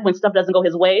mad when stuff doesn't go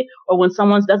his way or when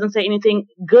someone doesn't say anything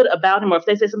good about him or if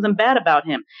they say something bad about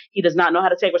him. He does not know how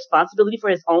to take responsibility for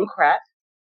his own crap.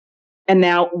 And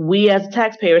now we as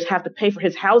taxpayers have to pay for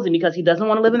his housing because he doesn't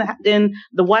want to live in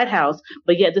the White House,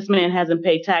 but yet this man hasn't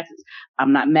paid taxes.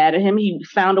 I'm not mad at him. He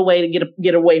found a way to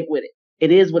get away with it.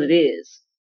 It is what it is.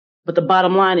 But the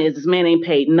bottom line is this man ain't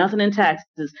paid nothing in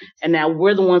taxes, and now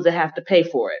we're the ones that have to pay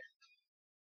for it.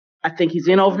 I think he's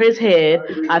in over his head.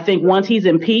 I think once he's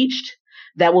impeached,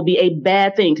 that will be a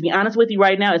bad thing. To be honest with you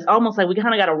right now, it's almost like we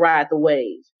kind of got to ride the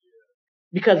wave.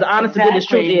 Because the honest to goodness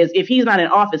truth is, if he's not in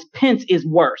office, Pence is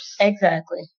worse.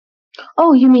 Exactly.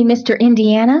 Oh, you mean Mr.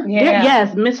 Indiana? Yeah.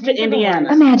 Yes, Mr.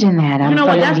 Indiana. Imagine that. You know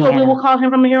what? That's what we will call him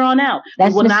from here on out.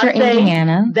 That's we will Mr. not say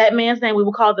Indiana. That man's name. We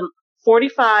will call them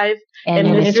 45 and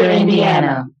Mr.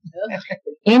 Indiana.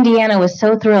 Indiana was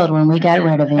so thrilled when we got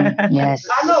rid of him. Yes.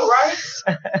 I know, right?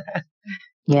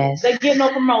 Yes. They get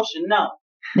no promotion. No.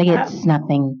 They get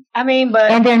nothing. I mean, but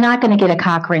and they're not going to get a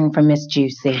cock ring from Miss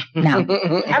Juicy. No.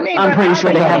 I mean, I'm pretty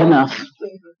sure they have enough.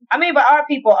 I mean, but our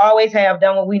people always have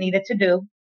done what we needed to do,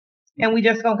 and we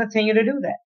just gonna continue to do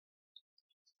that.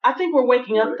 I think we're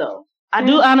waking up, though. I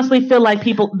do honestly feel like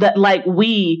people that like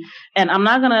we, and I'm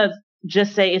not gonna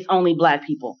just say it's only Black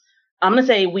people. I'm gonna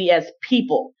say we as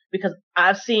people, because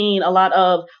I've seen a lot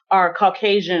of our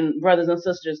Caucasian brothers and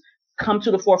sisters come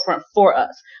to the forefront for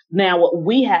us. Now, what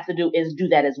we have to do is do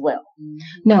that as well.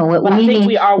 No, what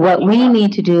we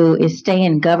need to do is stay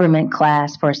in government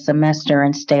class for a semester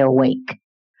and stay awake.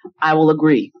 I will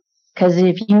agree. Because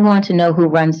if you want to know who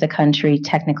runs the country,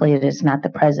 technically it is not the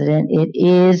president. It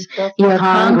is your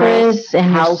Congress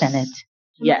and your Senate.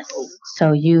 Yes.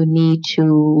 So you need to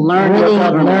learn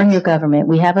your government.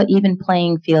 We have an even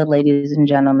playing field, ladies and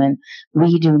gentlemen.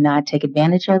 We do not take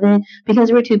advantage of it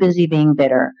because we're too busy being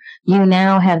bitter. You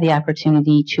now have the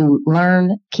opportunity to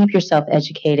learn, keep yourself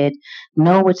educated,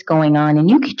 know what's going on, and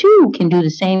you too can do the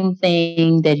same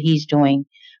thing that he's doing,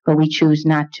 but we choose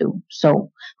not to. So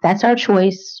that's our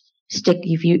choice.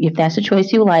 If that's a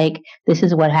choice you like, this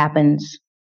is what happens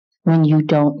when you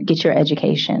don't get your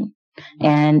education.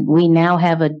 And we now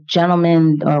have a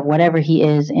gentleman or whatever he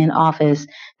is in office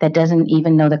that doesn't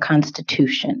even know the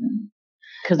Constitution.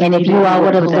 And if you all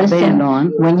would have listened,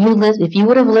 if you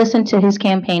would have listened to his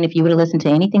campaign, if you would have listened to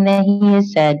anything that he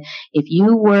has said, if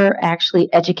you were actually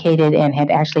educated and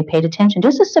had actually paid attention,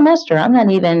 just a semester, I'm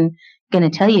not even going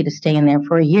to tell you to stay in there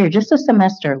for a year, just a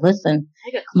semester. Listen,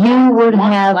 you would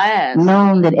have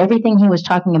known that everything he was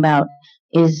talking about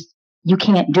is you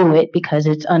can't do it because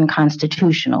it's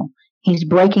unconstitutional. He's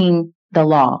breaking the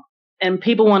law. And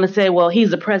people want to say, well, he's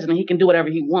the president. He can do whatever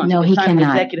he wants. No, he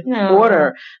cannot. Executive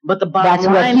order. But the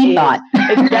bottom line is,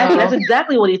 exactly, that's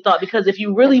exactly what he thought. Because if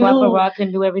you really knew, Barack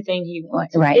can do everything he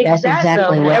wants. Right. That's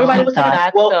exactly what everybody he was thought.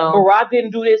 saying. Well, Barack didn't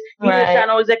do this. He didn't sign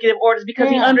no executive orders because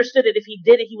he understood it. If he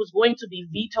did it, he was going to be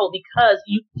vetoed because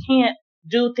you can't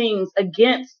do things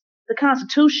against the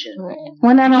Constitution.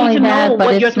 Well, not only that,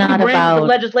 but it's not about the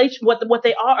legislation, what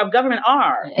they are of government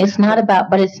are. It's not about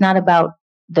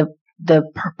the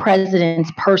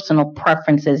president's personal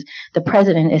preferences. The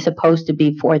president is supposed to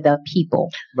be for the people.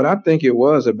 But I think it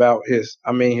was about his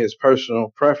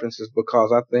personal preferences,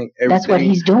 because I think that's what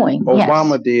he's doing.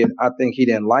 Obama did. I think he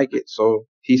didn't like it, so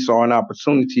he saw an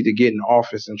opportunity to get in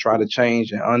office and try to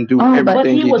change and undo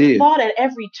everything he did. But he was fought at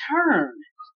every turn.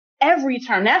 Every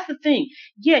turn. That's the thing.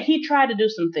 Yeah, he tried to do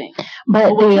some things.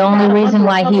 But the only reason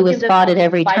why he was fought at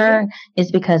every turn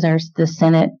is because the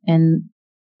Senate and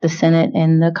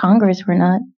the Congress were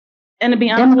not. And to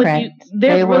be honest Democrat. with you,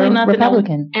 there's really nothing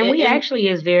Republican. And we actually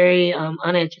is very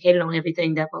uneducated on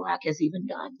everything that Barack has even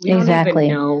done. We exactly.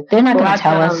 Don't even know. They're not going to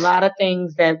tell us a lot of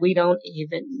things that we don't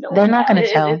even know. They're not going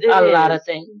to tell a lot of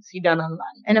things. He done a lot.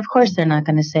 And of course, they're not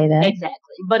going to say that. Exactly.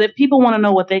 But if people want to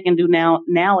know what they can do now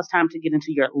it's time to get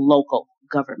into your local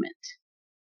government.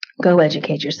 Go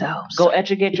educate yourselves. Go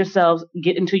educate yourselves.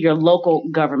 Get into your local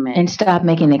government. And stop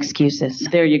making excuses.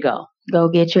 There you go. Go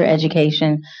get your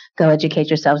education. Go educate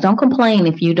yourselves. Don't complain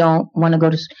if you don't want to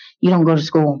go to. You don't go to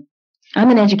school.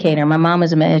 I'm an educator. My mom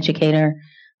is an educator.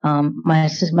 My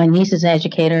niece is an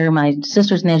educator. My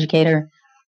sister's an educator.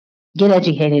 Get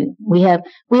educated. We have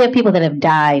people that have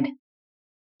died,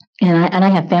 and I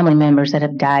have family members that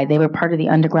have died. They were part of the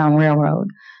Underground Railroad.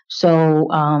 So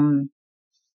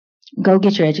go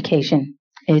get your education.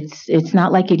 It's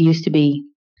not like it used to be.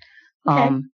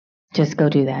 Just go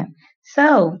do that.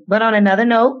 So, but on another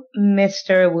note,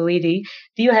 Mr. Willie D,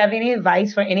 do you have any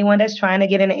advice for anyone that's trying to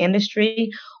get in the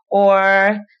industry,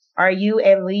 or are you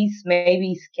at least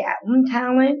maybe scouting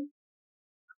talent?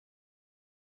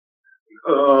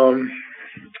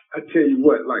 I tell you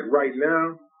what, like right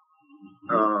now,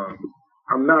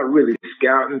 I'm not really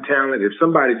scouting talent. If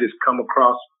somebody just come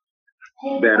across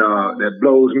that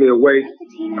blows me away,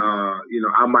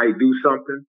 I might do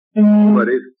something.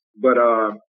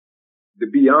 Mm-hmm. To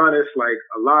be honest, like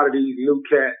a lot of these new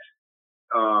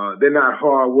cats, they're not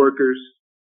hard workers.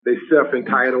 They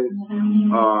self-entitled.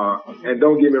 And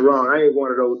don't get me wrong, I ain't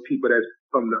one of those people that's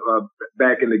from the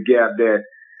back in the gap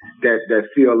that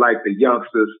feel like the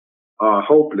youngsters are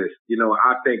hopeless.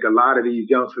 I think a lot of these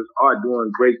youngsters are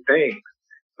doing great things,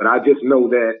 but I just know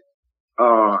that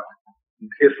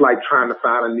it's like trying to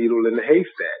find a needle in the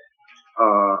haystack.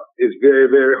 It's very,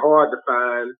 very hard to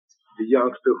find the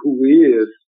youngster who is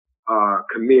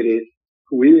committed,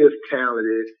 who is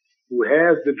talented, who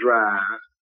has the drive,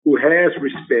 who has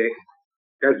respect.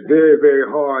 That's very, very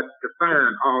hard to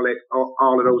find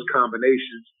all of those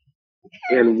combinations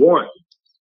in one.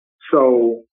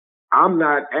 So I'm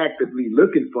not actively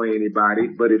looking for anybody,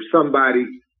 but if somebody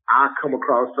I come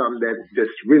across something that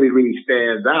just really, really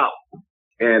stands out.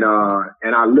 And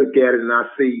I look at it and I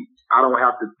see I don't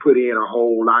have to put in a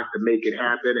whole lot to make it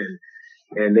happen,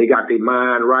 and they got their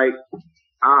mind right.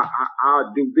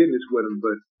 I'll do business with them.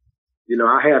 But, you know,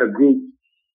 I had a group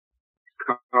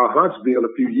called Huntsville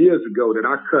a few years ago that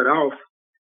I cut off.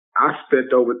 I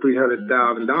spent over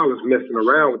 $300,000 messing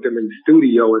around with them in the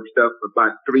studio and stuff for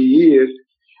about 3 years.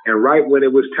 And right when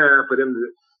it was time for them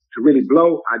to really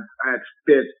blow, I had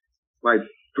spent like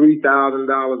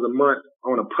 $3,000 a month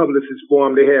on a publicist for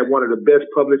them. They had one of the best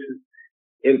publicists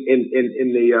in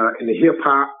the hip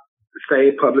hop, the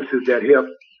same publicist that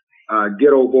helped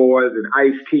Ghetto Boys and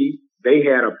Ice-T. They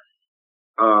had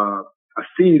a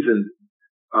seasoned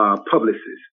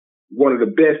publicist, one of the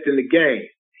best in the game,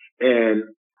 and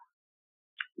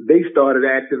they started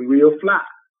acting real fly,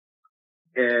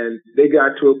 and they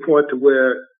got to a point to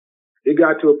where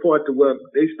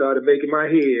they started making my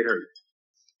head hurt.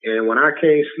 And when I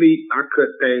can't sleep, I cut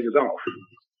things off.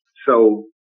 So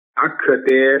I cut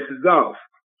their asses off.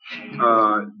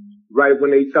 Right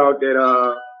when they thought that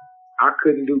I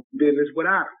couldn't do business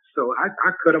without them. So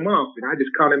I cut them off, and I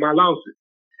just counted my losses.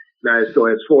 Now, so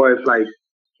as far as like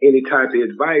any type of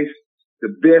advice, the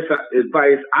best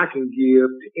advice I can give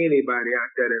to anybody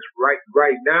out there that's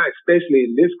right now, especially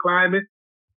in this climate,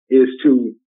 is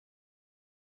to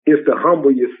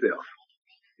humble yourself.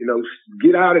 You know,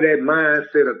 get out of that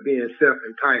mindset of being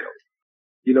self-entitled.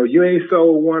 You know, you ain't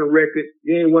sold one record,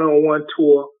 you ain't went on one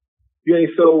tour, you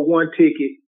ain't sold one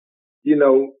ticket. You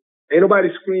know, ain't nobody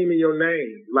screaming your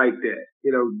name like that.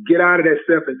 You know, get out of that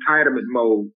self-entitlement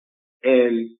mode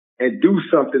and do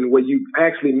something where you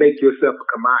actually make yourself a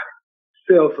commodity.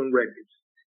 Sell some records,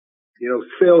 you know,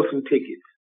 sell some tickets.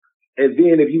 And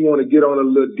then if you want to get on a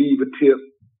little diva tip,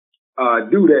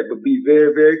 do that, but be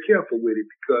very, very careful with it,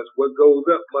 because what goes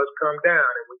up must come down.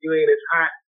 And when you ain't as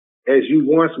hot as you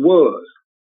once was,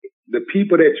 the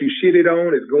people that you shitted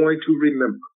on is going to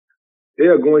remember. They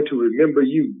are going to remember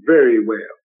you very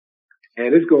well.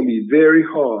 And it's going to be very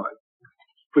hard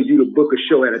for you to book a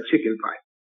show at a chicken fight.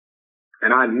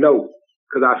 And I know,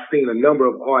 because I've seen a number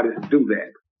of artists do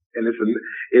that. And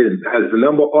there's a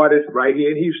number of artists right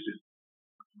here in Houston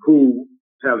who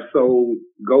have sold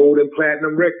gold and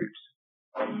platinum records,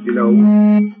 you know,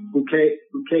 who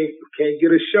can't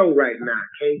get a show right now,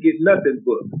 can't get nothing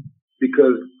booked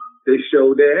because they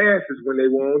showed their asses when they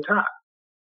were on top.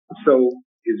 So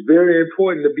it's very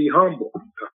important to be humble,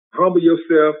 to humble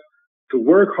yourself, to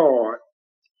work hard,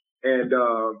 and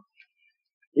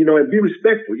you know, and be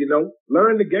respectful. You know,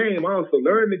 learn the game. Also,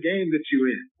 learn the game that you're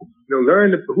in. You know,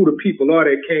 learn who the people are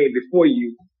that came before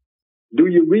you. Do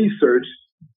your research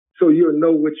so you'll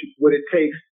know what it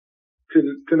takes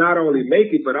to not only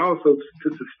make it, but also to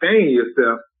sustain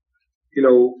yourself. You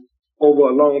know, over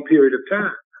a long period of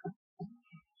time.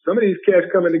 Some of these cats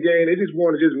come in the game, they just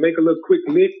want to just make a little quick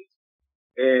lick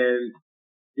and,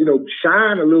 you know,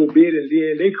 shine a little bit, and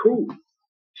then they cool.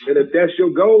 And if that's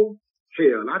your goal,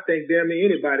 hell, I think damn near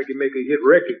anybody can make a hit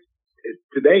record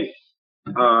today.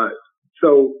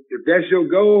 So if that's your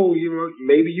goal, you know,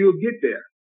 maybe you'll get there.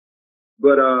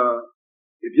 But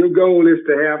if your goal is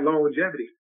to have longevity,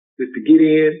 is to get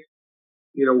in,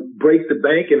 you know, break the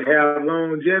bank and have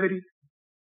longevity,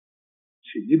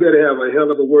 shit, you better have a hell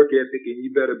of a work ethic, and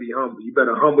you better be humble. You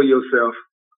better humble yourself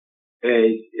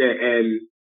and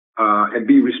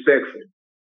be respectful.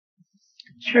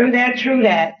 True that, true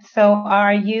that. So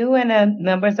are you and the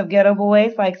members of Ghetto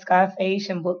Boys like Scarface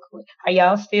and Book, are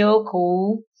y'all still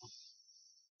cool?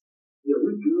 Yeah,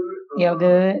 we good. Y'all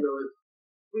good? You know,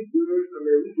 we good. I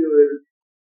mean, we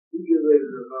get ready to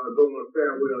go on a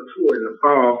farewell tour in the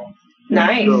fall.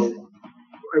 Nice. So,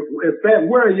 in fact,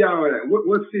 where are y'all at?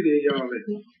 What city are y'all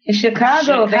in? In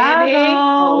Chicago, baby.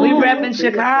 Oh, we repping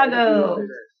Chicago.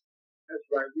 That's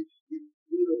right. We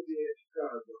live here in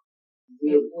Chicago.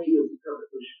 We'll be coming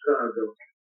to Chicago.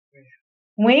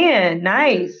 When?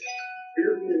 Nice.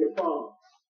 It'll be in the fall.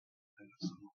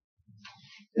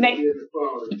 Make, in the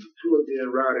fall. The tour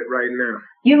being routed right now.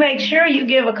 You make sure you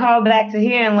give a call back to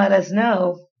here and let us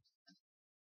know.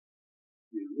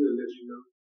 Yeah, we'll let you know.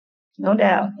 No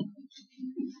doubt.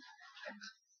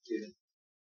 Yeah.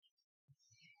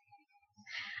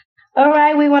 All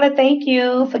right, we want to thank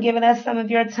you for giving us some of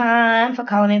your time, for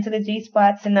calling into the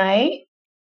G-Spot tonight.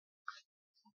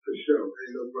 For sure,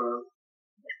 ain't no problem.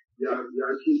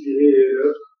 Y'all keep your head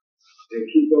up and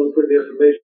keep on putting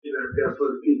information out there for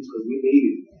the people, because we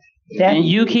need it. And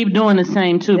you keep doing the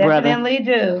same too, brother. Definitely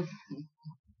do.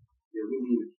 Yeah, we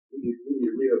need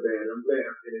it real bad. I'm glad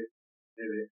for it.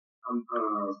 And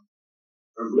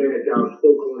I'm glad y'all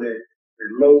spoke on that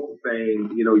local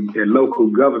thing, you know, that local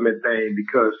government thing,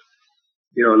 because,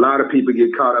 you know, a lot of people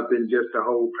get caught up in just the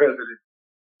whole president,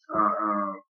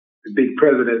 the big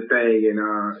president thing,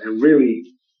 and really,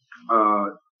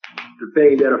 the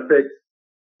thing that affects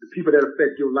the people that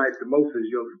affect your life the most is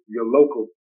your local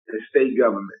and state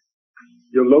government.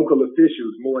 Your local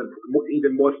officials,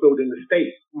 even more so than the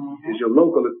state, is your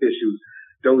local officials.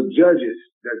 Those judges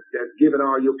that's giving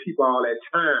all your people all that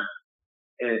time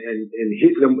and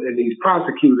hitting them, and these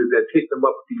prosecutors that pick them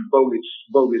up with these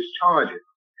bogus charges.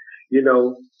 You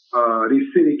know,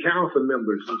 these city council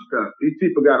members and stuff. These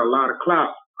people got a lot of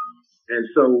clout, and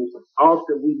so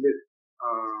often we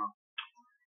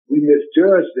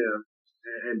misjudge them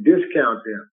and discount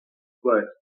them, but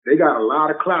they got a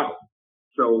lot of clout.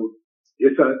 So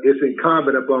it's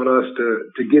incumbent upon us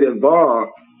to get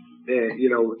involved, and you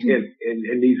know,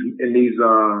 in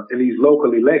these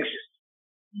local elections.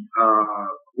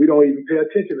 We don't even pay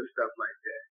attention to stuff like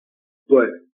that. But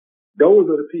those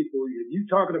are the people you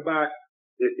talking about.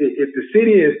 If the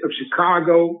city of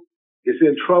Chicago is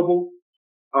in trouble,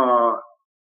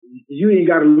 you ain't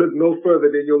got to look no further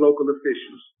than your local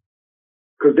officials,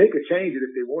 because they could change it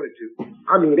if they wanted to.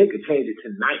 I mean, they could change it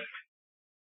tonight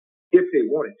if they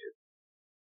wanted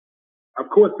to. Of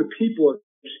course, the people of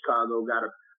Chicago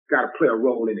gotta play a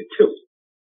role in it too.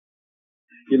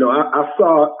 You know, I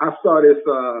saw this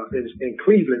in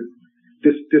Cleveland.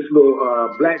 This little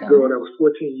black girl that was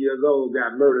 14 years old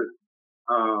got murdered,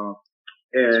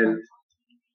 and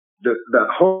the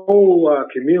whole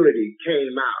community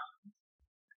came out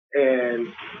and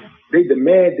they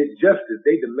demanded justice.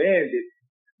 They demanded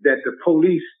that the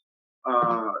police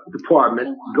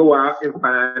department go out and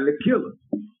find the killer.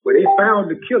 Well, they found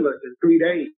the killer in 3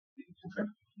 days,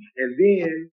 and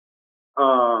then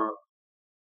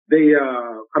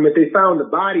they found the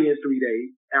body in 3 days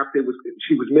after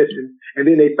she was missing, and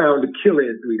then they found the killer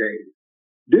in 3 days.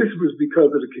 This was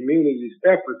because of the community's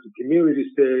efforts. The community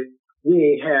said, we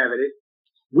ain't having it.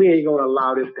 We ain't going to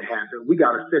allow this to happen. We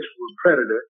got a sexual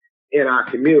predator in our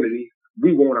community.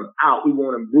 We want them out. We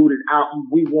want them rooted out.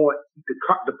 We want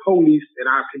the police in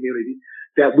our community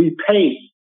that we pay,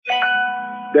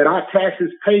 that our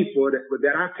taxes pay for,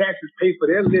 that our taxes pay for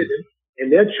their living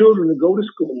and their children to go to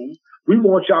school. We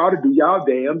want y'all to do y'all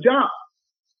damn job.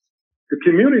 The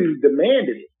community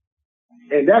demanded it.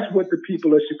 And that's what the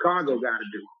people of Chicago got to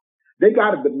do. They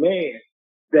got to demand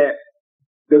that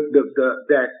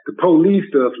that the police,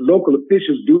 the local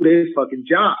officials do their fucking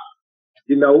job.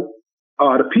 You know,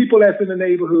 the people that's in the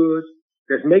neighborhoods,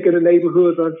 that's making the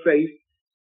neighborhoods unsafe,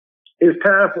 it's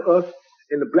time for us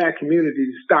in the black community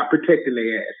to stop protecting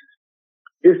their asses.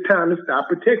 It's time to stop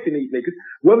protecting these niggas,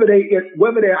 whether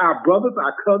they're our brothers,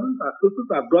 our cousins, our sisters,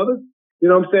 our brothers. You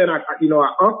know what I'm saying?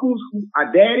 Our uncles,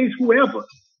 our daddies, whoever.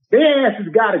 Their asses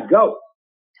got to go,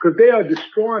 because they are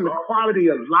destroying the quality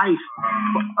of life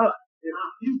for us in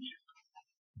our future.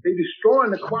 They're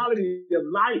destroying the quality of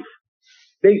life.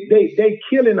 They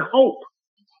killing hope.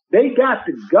 They got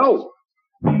to go.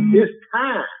 It's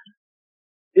time.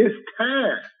 It's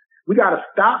time. We got to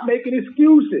stop making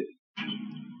excuses.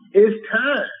 It's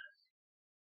time.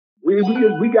 We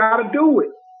got to do it.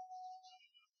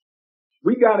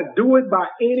 We got to do it by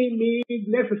any means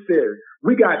necessary.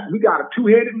 We got a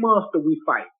two-headed monster we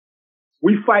fight.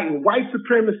 We fighting white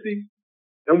supremacy,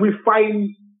 and we're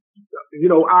fighting,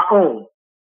 our own.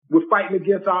 We're fighting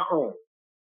against our own.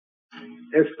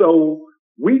 And so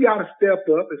we got to step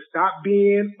up and stop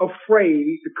being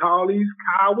afraid to call these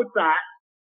cowards out.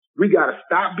 We got to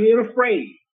stop being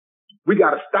afraid. We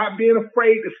got to stop being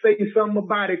afraid to say something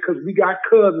about it, because we got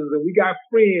cousins and we got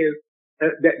friends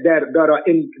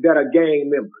that are gang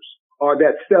members or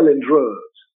that selling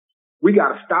drugs. We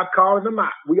got to stop calling them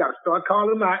out. We got to start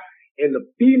calling them out, and the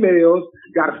females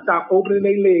got to stop opening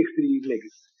their legs to these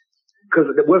niggas. Because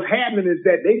what's happening is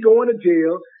that they going to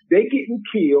jail, they getting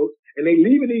killed, and they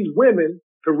leaving these women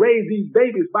to raise these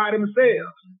babies by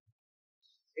themselves.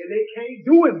 And they can't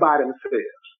do it by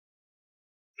themselves.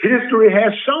 History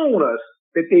has shown us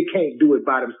that they can't do it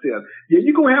by themselves. Yeah,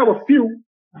 you're going to have a few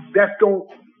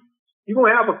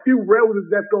roses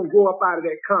that's going to grow up out of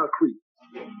that concrete.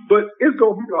 But it's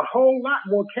going to be a whole lot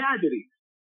more casualties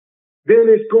than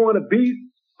it's going to be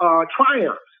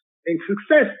triumphs and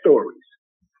success stories.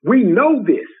 We know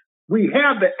this. We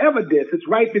have the evidence. It's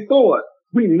right before us.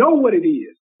 We know what it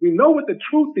is. We know what the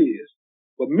truth is.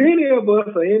 But many of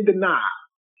us are in denial.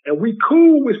 And we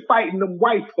cool with fighting them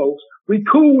white folks. We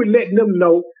cool with letting them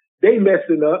know they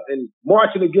messing up and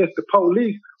marching against the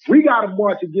police. We got to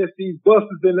march against these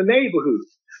busters in the neighborhood.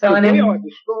 So they are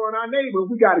destroying our neighborhood.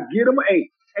 We got to get them.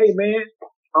 Hey man,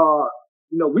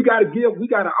 You know, we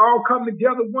gotta all come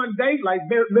together one day, like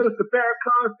Minister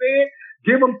Farrakhan said.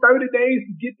 Give them 30 days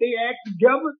to get their act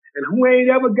together, and who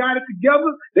ain't ever got it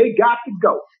together, they got to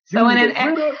go. So what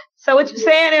you're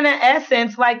saying in an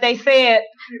essence, like they said,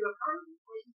 you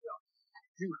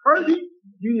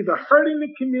either hurting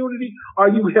the community or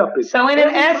you helping. So in an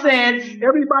essence,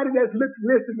 everybody that's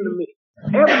listening to me,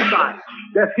 everybody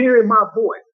that's hearing my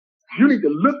voice, you need to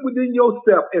look within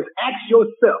yourself and ask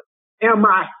yourself, am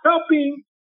I helping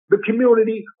the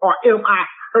community or am I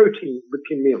hurting the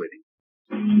community?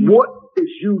 What is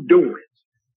you doing?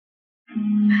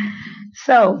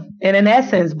 So, in an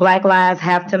essence, Black lives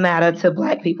have to matter to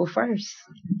Black people first.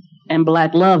 And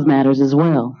Black love matters as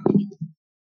well.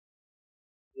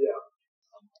 Yeah.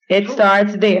 It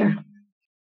starts there.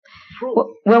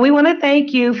 True. Well, we want to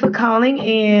thank you for calling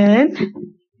in.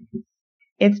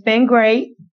 It's been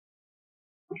great.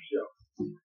 Sure.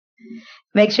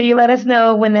 Make sure you let us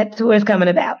know when that tour is coming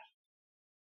about.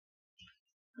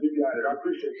 You got it. I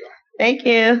appreciate that. Thank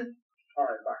you. All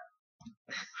right, bye.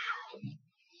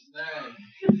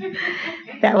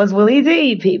 That was Willie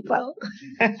D, people.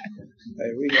 Hey,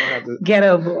 we gonna have to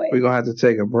Ghetto boy. We're gonna have to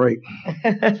take a break.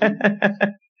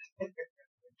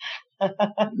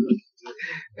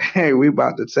 Hey, we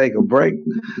about to take a break,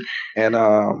 and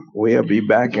we'll be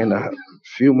back in a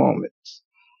few moments.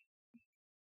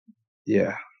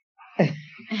 Yeah.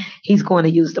 He's going to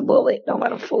use the bullet. Don't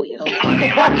let him fool you.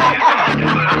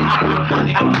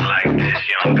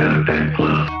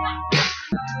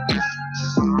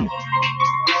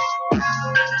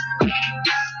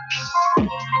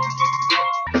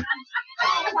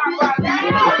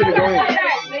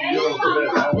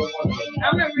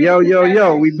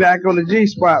 Yo, we back on the G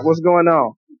Spot. What's going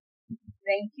on?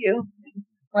 Thank you.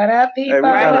 What up, people?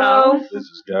 Hey, this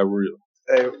just got real.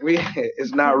 Hey,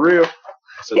 it's not real.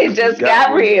 It just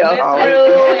got real.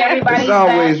 It's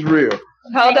always real.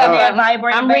 Hold up,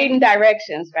 I'm reading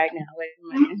directions right now. Wait a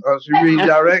minute. Oh, she reading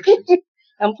directions?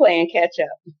 I'm playing catch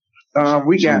up.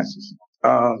 We got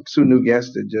two new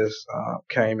guests that just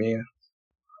came in.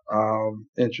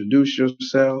 Introduce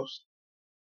yourselves.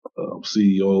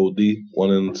 CEO D,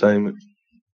 One Entertainment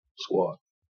Squad.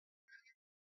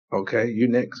 Okay, you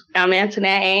next. I'm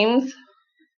Antoinette Ames.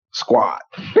 Squad.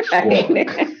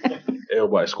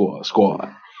 Everybody squad.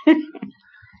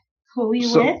 Who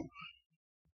you with?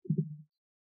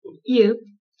 You.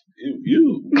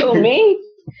 You. Who, me?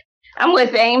 I'm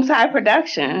with Ames High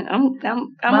Production. I'm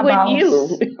My with boss.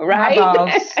 you, right? My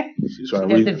boss. She's trying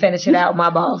Just to finish it out, my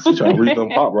boss. She's trying to read them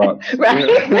pop rocks. Right. She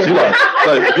like,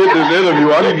 get this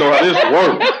interview. I need to know how this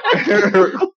works.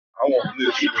 I want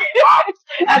this.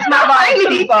 That's my boss,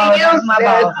 people. That's my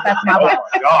boss. That's my boss. Oh,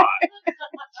 my God.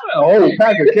 Oh,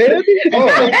 pack of candy? Oh,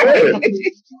 man.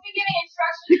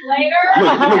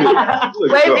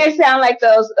 Look, wait, they sound like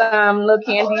those little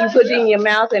candy you put in your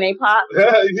mouth and they pop.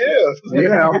 Yeah,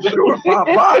 I'm sure. Pop.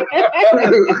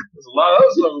 There's a lot of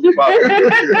other stuff pop.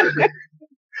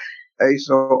 Hey,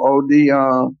 so OD,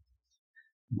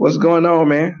 what's going on,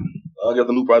 man? I got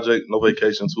the new project, No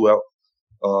Vacation 2 out.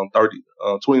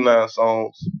 29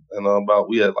 songs, and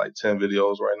we had like 10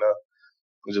 videos right now.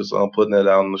 We're just putting that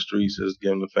out in the streets, just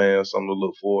giving the fans something to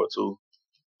look forward to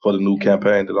for the new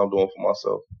campaign that I'm doing for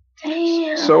myself.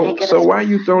 Damn. So why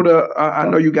you throw I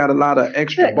know you got a lot of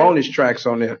extra bonus tracks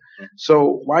on there.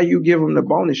 So why you give them the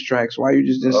bonus tracks? Why you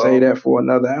just didn't say that for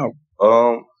another album?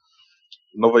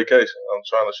 No Vacation. I'm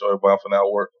trying to show everybody I'm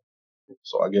finna work.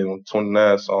 So I gave them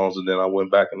 29 songs, and then I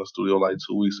went back in the studio like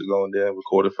 2 weeks ago and then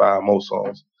recorded 5 more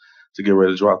songs to get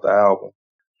ready to drop the album.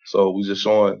 So I'm just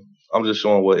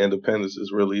showing what independence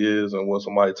really is and when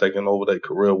somebody taking over their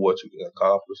career, what you can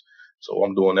accomplish. So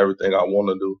I'm doing everything I want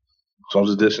to do. So I'm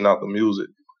just dishing out the music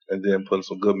and then putting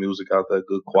some good music out there,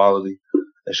 good quality,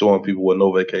 and showing people what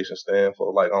No Vacation stand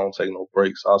for. Like, I don't take no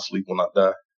breaks. I'll sleep when I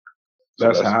die. So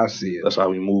that's how I see it. That's how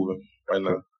we moving right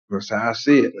now. That's how I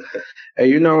see it. And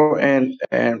you know, and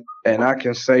I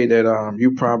can say that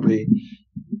you probably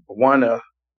one of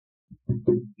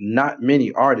not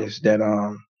many artists that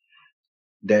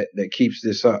that keeps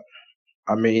this up.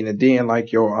 I mean, and then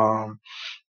like your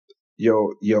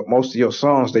most of your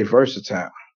songs, they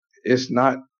versatile. It's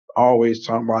not always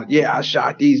talking about, yeah, I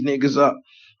shot these niggas up,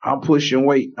 I'm pushing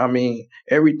weight. I mean,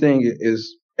 everything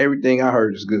I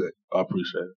heard is good. I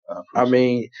appreciate it. I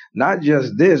mean, not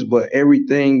just this, but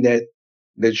everything that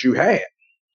you had.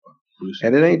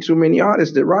 And it ain't too many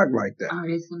artists that rock like that.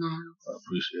 Artists in the house. I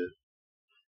appreciate it.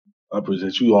 I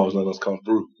appreciate you always letting us come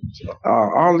through. So.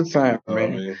 All the time, man. I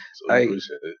mean, so I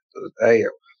appreciate it. Hey,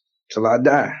 till I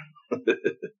die.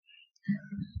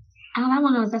 All I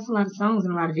want to know is that's a lot of songs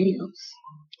and a lot of videos.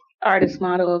 Artist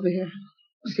model over here.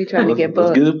 She trying to get Let's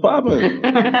booked. get it popping.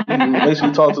 Make sure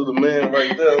you talk to the man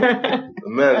right there, the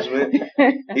management.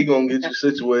 He gonna get you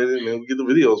situated, and then we get the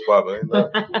videos popping.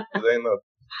 It ain't nothing.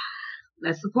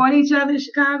 Let's support each other,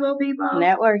 Chicago people.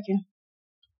 Networking.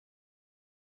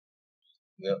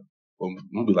 Yeah. Well, I'm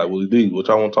gonna be like, Willie D, what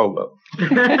y'all want to talk about? I'm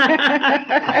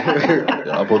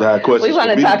supposed to have questions. We want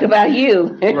to talk about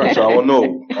you. Right, so I want to know.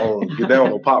 I want to get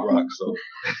down on Pop Rock. So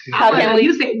How can we?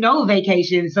 You said no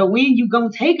vacation. So when you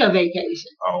gonna take a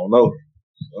vacation? I don't know.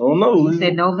 You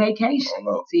said no vacation. I don't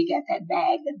know. So you got that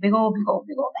bag, that big old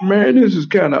bag. Man, this is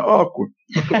kind of awkward.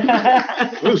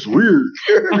 That's weird.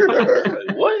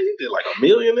 Like, what? He did like 1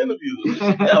 million interviews.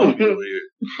 That would be weird.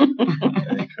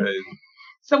 Ain't crazy.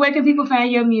 So where can people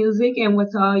find your music and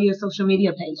what's all your social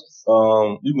media pages?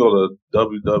 You can go to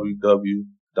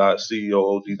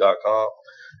www.ceood.com.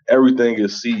 Everything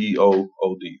is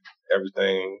CEOOD.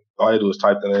 Everything. All you do is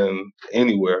type it in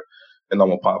anywhere, and I'm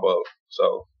gonna pop up.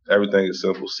 So everything is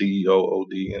simple,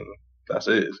 CEOOD, and that's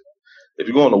it. If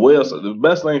you go on the website, the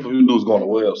best thing for you to do is go on the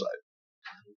website.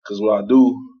 Because what I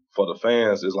do for the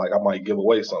fans is like I might give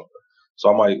away something.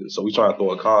 So we try to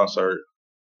throw a concert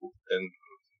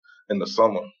in the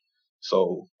summer.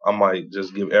 So I might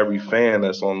just give every fan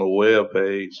that's on the web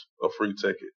page a free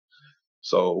ticket.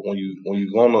 So when you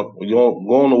go on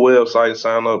the website and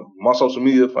sign up, my social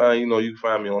media fan, you can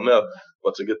find me on there.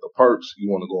 But to get the perks, you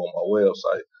want to go on my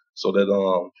website so that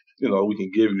we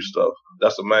can give you stuff.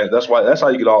 That's how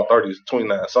you get all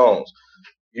 29 songs.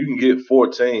 You can get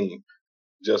 14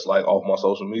 just like off my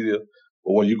social media,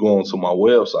 but when you go onto my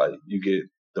website, you get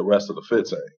the rest of the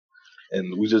 15.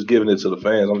 And we just giving it to the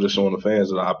fans. I'm just showing the fans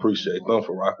that I appreciate them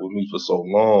for rocking with me for so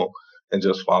long and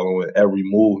just following every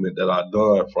movement that I've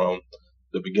done from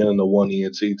the beginning of One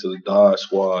ENT to the Dodge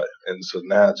Squad, and so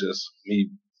now just me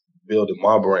building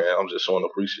my brand. I'm just showing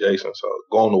appreciation. So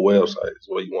go on the website is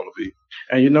where you want to be.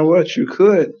 And you know what? You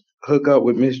could hook up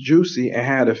with Miss Juicy and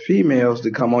have the females to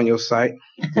come on your site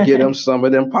to get them some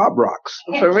of them Pop Rocks.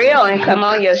 For real, and come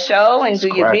on your show and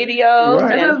do your videos.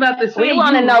 Right. And I was about to say, we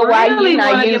want to know why you're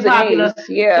not using these.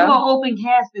 Yeah. Do an open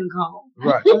casting call.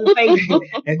 Right.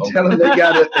 And tell them they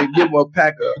got to give them a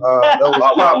pack of those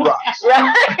Pop Rocks.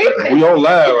 Right. We on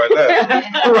live right now.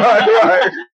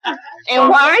 Right. And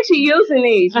why aren't you using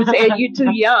these? You said you're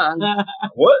too young.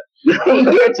 What?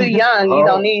 You're too young. You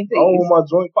don't need these. Oh, my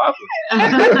joint popping.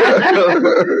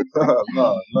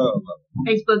 No.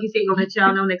 Facebook, you say you're going to let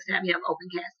y'all know next time you have open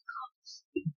casting calls.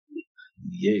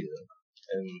 Yeah.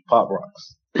 And Pop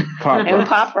Rocks.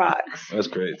 Pop Rocks. That's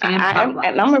crazy. And I'm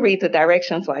going to read the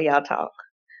directions while y'all talk.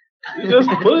 You just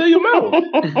put it in your mouth.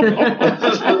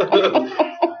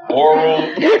 Oral.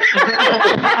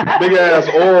 Big ass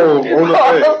oral on the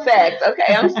Oral sex.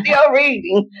 Okay, I'm still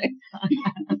reading.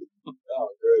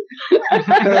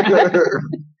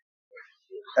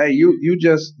 Hey, you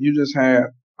just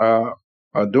had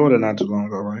a daughter not too long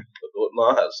ago, right? No,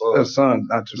 I had a son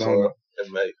not too long ago.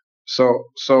 In May.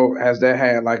 So has that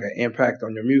had like an impact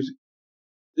on your music?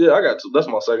 Yeah, I got two. That's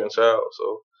my second child.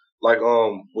 So like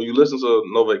when you listen to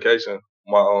No Vacation,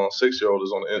 my 6-year-old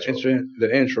is on the intro. The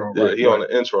intro. Yeah, right, he on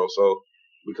the intro. So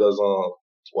because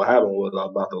what happened was I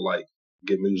was about to like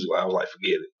get music. I was like,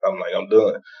 forget it. I'm like, I'm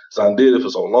done. So I did it for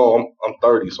so long. I'm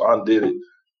 30, so I did it.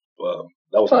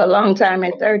 That was for a long time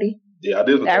at 30. Yeah, I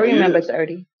did it for 20 I remember years.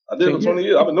 30. I did it for 20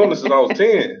 years. I've been doing this since I was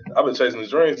 10. I've been chasing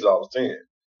this dream since I was 10.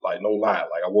 Like, no lie.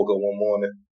 Like, I woke up one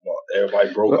morning,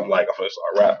 everybody broke. I'm like, I'm finna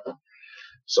start rapping.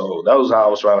 So that was how I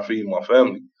was trying to feed my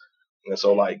family. And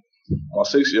so, like, my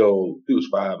 6-year-old, he was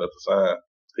 5 at the time.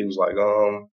 He was like,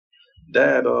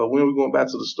 Dad, when are we going back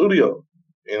to the studio?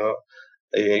 You know?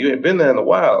 And you ain't been there in a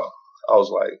while. I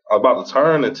was about to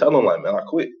turn and tell him, like, man, I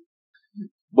quit.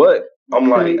 But I'm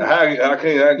like, I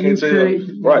can't tell.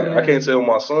 Right. I can't tell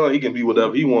my son he can be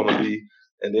whatever he want to be.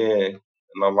 And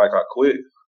I'm like, I quit.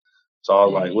 So I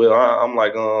was like, well, I'm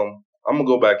like, I'm going to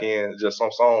go back in. Just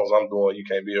some songs I'm doing, you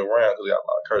can't be around because they got a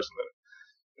lot of cursing in it.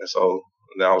 And so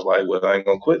then I was like, well, I ain't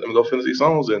going to quit. Let me go finish these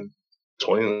songs. And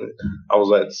I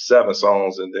was at 7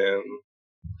 songs, and then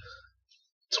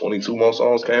 22 more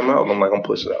songs came out, and I'm like, I'm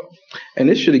pushing out. And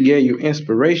this should have gave you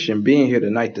inspiration being here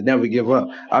tonight to never give up.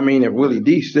 I mean, if Willie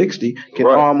D 60 can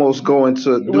almost go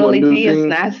into doing Willie new D things. is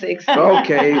not 60.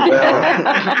 Okay, well,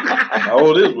 how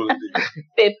old is Willie D?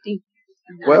 50.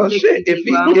 Well, shit. If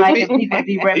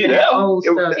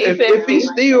he's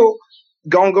still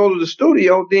gonna go to the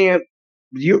studio, then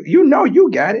you know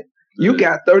you got it. You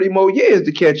got 30 more years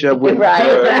to catch up with. Right.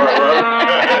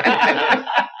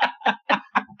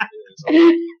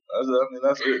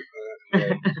 That's it,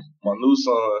 man. My new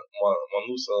son,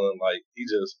 like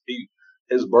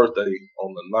his birthday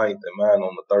on the 9th and mine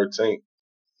on the 13th.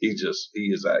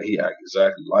 he act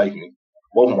exactly like me.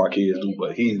 Both of my kids do,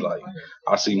 but he like,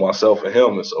 I see myself in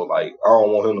him, and so like, I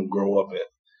don't want him to grow up and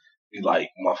be like,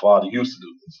 my father used to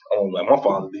do this. I don't like, my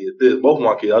father did this. Both of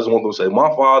my kids, I just want them to say, my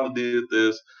father did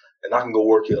this, and I can go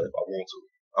work here if I want to.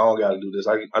 I don't got to do this.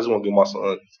 I just want to give my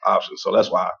son options. So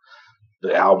that's why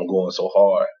the album going so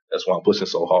hard. That's why I'm pushing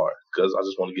so hard, because I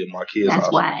just want to give my kids That's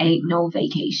options. why ain't no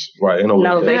vacation. Right, ain't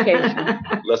no vacation.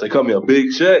 Unless they cut me a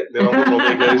big check, then I'm going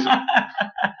on vacation.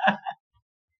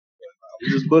 We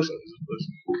just pushing.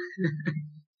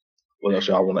 What else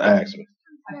y'all want to ask me?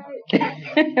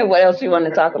 What else you want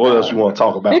to talk about? What else you want to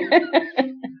talk about?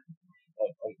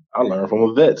 I learned from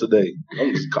a vet today.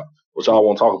 What y'all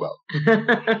want to talk about?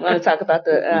 Want to talk about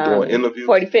the doing interviews?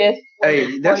 45th?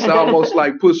 Hey, that's almost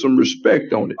like put some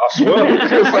respect on it. I swear.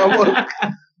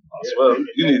 I swear.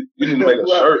 You need to make a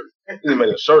shirt. You need to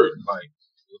make a shirt like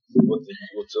with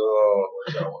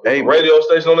the radio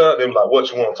station on there. They be like,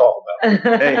 what you want to talk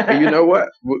about? Hey, you know what?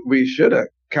 We should have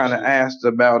kind of asked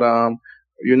about how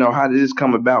did this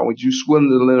come about with you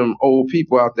swindling them old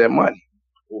people out their money?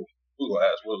 Who's gonna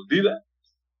ask Will to do that?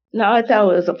 No, I thought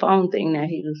it was a phone thing that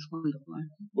he was swindling.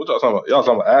 What y'all talking about? Y'all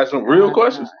talking about asking real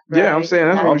questions? Right. Yeah, I'm saying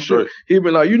that's what I'm sure. He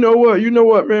been like, you know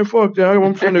what, man, fuck that.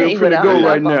 I'm finna go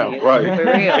right now. Right.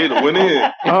 He done went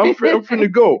in. I'm finna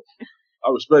go.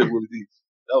 I respect Willie D.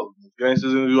 That was the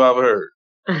gangsters interview I've ever heard.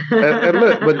 And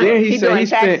look, but then he said he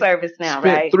spent service now,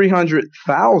 right?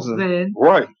 $300,000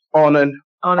 right on an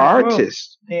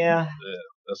artist. Yeah,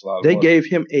 that's a lot. They gave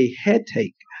him a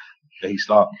headache. And he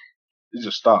stopped. He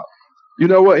just stopped. You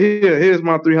know what? Here's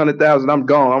my $300,000. I'm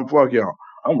gone. I'm fuck y'all.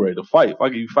 I'm ready to fight. If I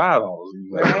give you $5,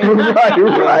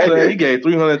 right. He gave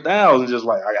 $300,000. Just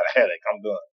like, I got a headache. I'm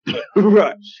done.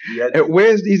 Right. And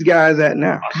where's these guys at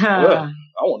now?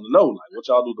 I want to know, like, what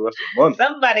y'all do the rest of the month.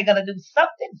 Somebody gonna do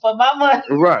something for my money.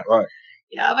 Right.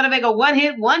 Y'all gonna make a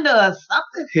one-hit wonder or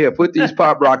something. Here, put these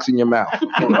Pop Rocks in your mouth.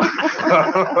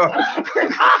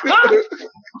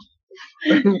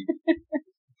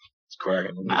 It's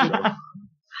cracking on this show.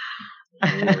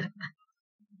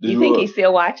 You think he's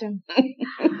still watching?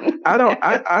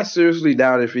 I seriously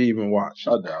doubt if he even watched.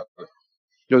 I doubt it.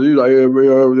 Because he's like,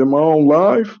 am I on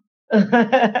live?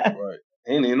 Right.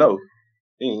 He didn't even know.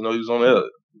 He didn't even know he was on the air.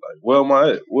 Like, where am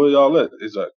I at? Where y'all at?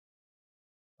 He's like,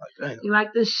 damn. You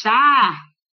like the shy.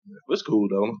 It's cool,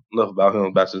 though. Enough about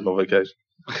him. Back to No Vacation.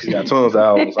 He got tons of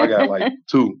albums. I got like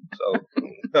 2.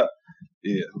 So,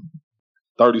 yeah.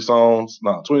 30 songs.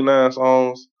 29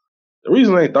 songs. The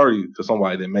reason it ain't 30 because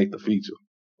somebody didn't make the feature.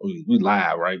 We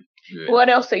live, right? Yeah. What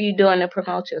else are you doing to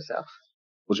promote yourself?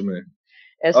 What you mean?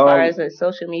 As far as the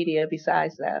social media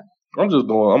besides that? I'm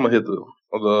gonna hit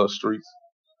the streets.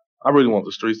 I really want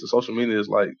the streets. The social media is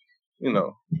like,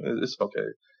 it's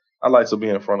okay. I like to be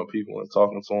in front of people and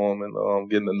talking to them and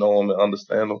getting to know them and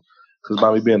understand them. Because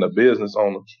by me being a business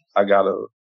owner, I gotta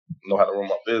know how to run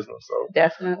my business. So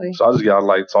definitely. So I just gotta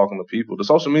like talking to people. The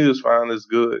social media is fine. It's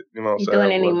good. You know what I'm saying?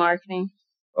 Doing any marketing?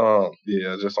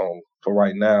 Yeah, just for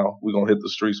right now. We're gonna hit the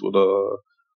streets with a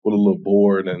little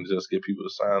board and just get people to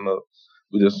sign up.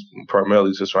 We just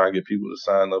primarily just trying to get people to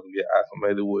sign up and get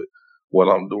acclimated with what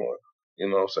I'm doing. You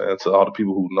know what I'm saying? To all the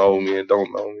people who know me and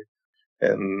don't know me.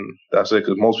 And that's it,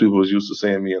 because most people is used to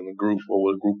seeing me in a group or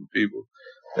with a group of people.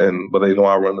 But they know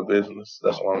I run the business.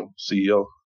 That's why I'm CEO.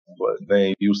 But they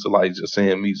ain't used to like just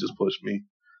seeing me just push me.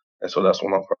 And so that's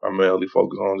what I'm primarily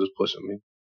focused on, just pushing me.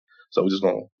 So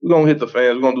we're gonna hit the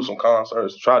fans, we're gonna do some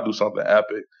concerts, try to do something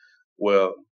epic.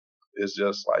 Well, it's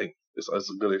just like it's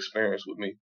a good experience with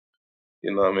me.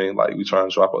 You know what I mean? Like we try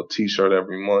and drop a t-shirt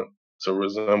every month to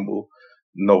resemble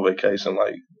No Vacation.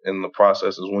 Like in the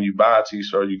process is when you buy a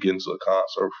t-shirt, you get into a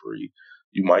concert free.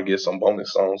 You might get some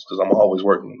bonus songs because I'm always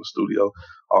working in the studio,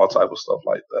 all type of stuff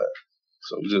like that.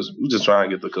 So we just try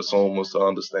and get the consumers to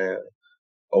understand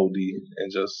OD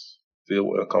and just feel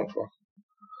where it comes from.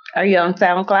 Are you on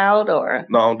SoundCloud or?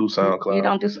 No, I don't do SoundCloud. You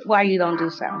don't do? Why you don't do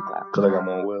SoundCloud? Because I got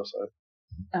my own website.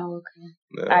 Oh, okay.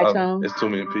 Yeah, iTunes. It's too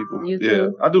many people. YouTube.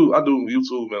 Yeah, I do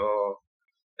YouTube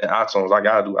and iTunes. I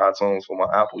gotta do iTunes for my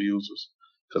Apple users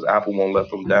because Apple won't let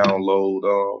them download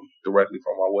directly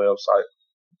from my website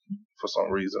for some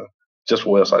reason. Just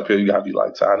for website period, you gotta be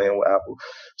like tied in with Apple.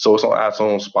 So it's on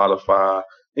iTunes, Spotify,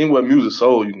 anywhere music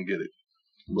sold, you can get it.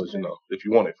 But if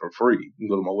you want it for free, you can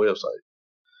go to my website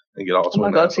and get all 29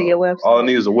 I'm gonna go to your website. All I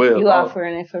need is a web. You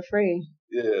offering it for free?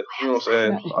 Yeah, you know what I'm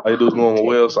saying. All you do is go on my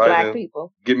website Black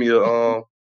people. Give me a all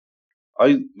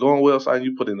you go on the website and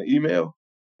you put in the email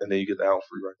and then you get the album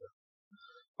free right there.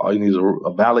 All you need is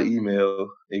a valid email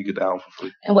and you get the album for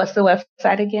free. And what's the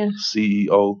website again?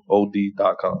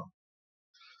 CEOOD.com.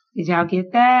 Did y'all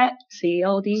get that?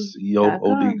 CEOD.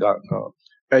 CEOOD.com.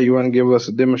 Hey, you want to give us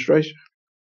a demonstration?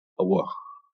 Of what?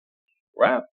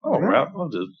 Rap? I don't rap.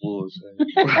 I'm just bullshit.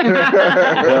 Let's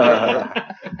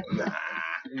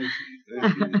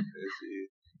see.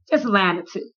 Just a line or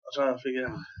two. I'm trying to figure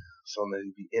out something that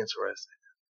you'd be interested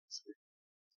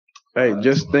Hey,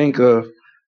 just think of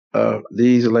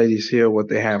these ladies here, what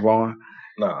they have on.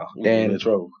 Nah, you get me in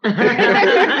trouble. You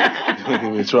get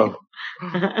me in trouble.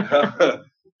 Let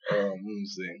me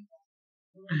see.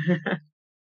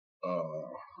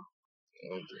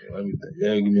 Let me think.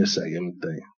 Yeah, give me a second. Let me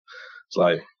think. It's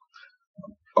like,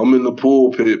 I'm in the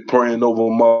pulpit praying over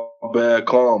my bad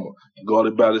karma.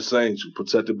 Guarded by this angel,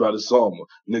 protected by this armor.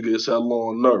 Nigga, it's hell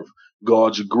on earth.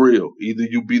 Guard your grill. Either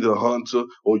you be the hunter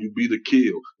or you be the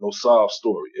kill. No sob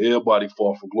story. Everybody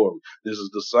fall for glory. This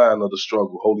is the sign of the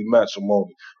struggle. Holy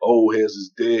matrimony. Old heads is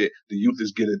dead. The youth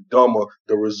is getting dumber.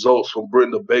 The results from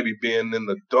Britain, the baby being in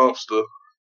the dumpster.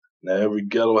 Now every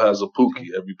ghetto has a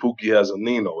Pookie. Every Pookie has a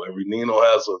Nino. Every Nino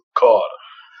has a Carter.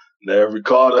 Now every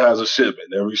Carter has a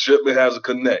shipment. Every shipment has a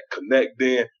connect. Connect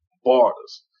then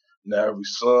barters. Now every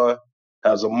son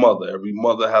has a mother. Every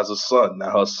mother has a son.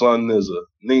 Now her son is a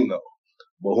Nino.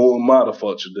 But who am I to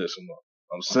fuck traditional?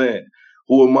 I'm saying,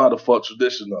 who am I to fuck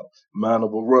traditional? Man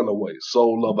of a runaway,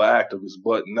 soul of an activist.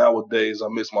 But nowadays I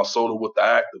mix my soda with the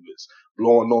activist.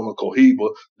 Blowing on a Cohiba,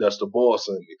 that's the boss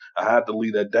in me. I had to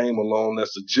leave that dame alone,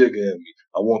 that's the jigger in me.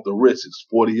 I want the riches,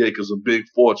 40 acres of big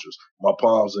fortress. My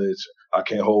palms are itching, I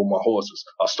can't hold my horses.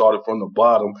 I started from the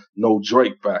bottom, no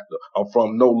Drake factor. I'm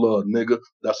from no love, nigga,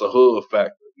 that's a hood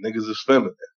factor. Niggas is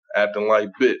feminine, acting like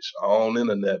bitch. I own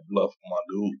internet bluff, my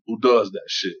dude. Who does that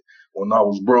shit? When I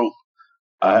was broke,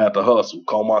 I had to hustle,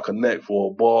 call my connect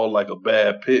for a ball like a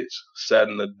bad pitch. Sat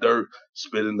in the dirt,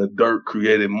 spit in the dirt,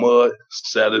 created mud,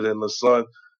 sat it in the sun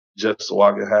just so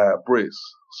I could have bricks.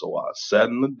 So I sat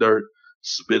in the dirt,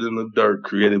 spit in the dirt,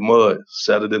 created mud,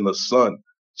 sat it in the sun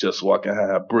just so I can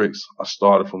have bricks. I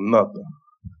started from nothing.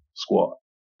 Squad.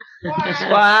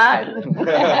 Squad.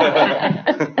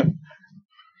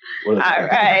 All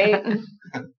right.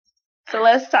 So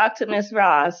let's talk to Miss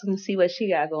Ross and see what she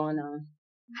got going on.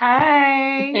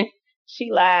 Hi. She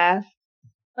live.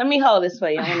 Let me hold this for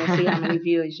you. I want to see how many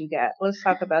viewers you got. Let's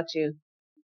talk about you.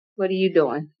 What are you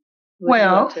doing?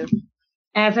 Well,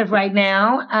 as of right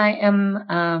now, I am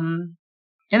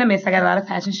in the midst. I got a lot of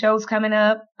fashion shows coming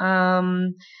up.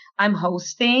 I'm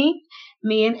hosting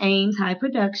Me and Ames High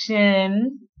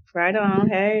Production. Right on.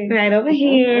 Hey. Right over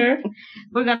here.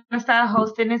 We're going to start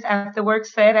hosting this after work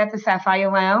set at the Sapphire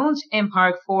Lounge in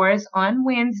Park Forest on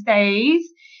Wednesdays.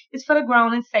 It's for the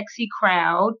grown and sexy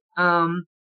crowd.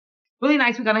 Really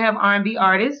nice. We're going to have R&B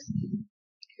artists,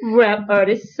 rap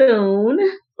artists soon.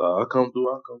 I'll come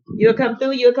through. You'll come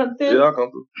through? Yeah, I'll come through.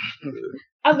 Yeah.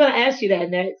 I was going to ask you that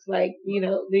next. Like,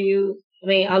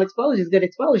 all exposure is good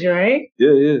exposure, right?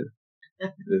 Yeah.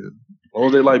 As long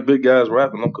as they like big guys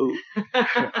rapping, I'm cool.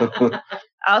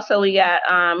 Also, we got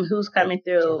who's coming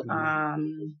through?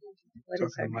 What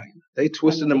is her name? They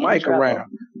twisting the mic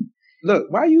around.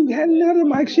 Look, why you had another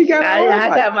mic? She got I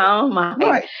got my own mic.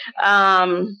 Right.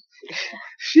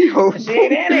 She in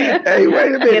it. Hey,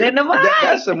 wait a minute. Get in the mic.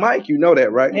 That's a mic. You know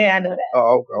that, right? Yeah, I know that.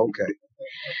 Oh, okay.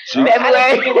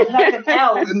 February. It was nothing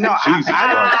else. No,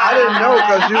 I didn't know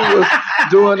because you was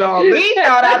doing all this. He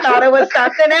thought I thought it was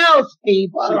something else,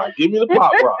 people. She's like, give me the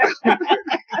pop rock.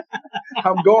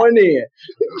 I'm going in.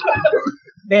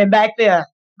 Then back there,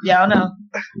 y'all know.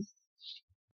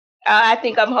 I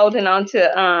think I'm holding on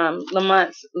to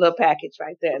Lamont's little package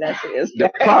right there. That's it. The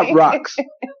pop rocks.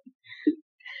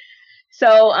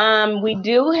 So we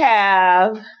do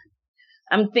have.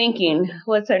 I'm thinking,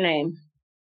 what's her name?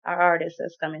 Our artist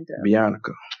that's coming through.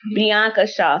 Bianca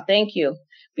Shaw. Thank you.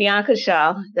 Bianca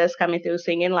Shaw that's coming through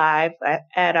singing live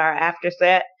at our after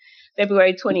set.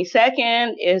 February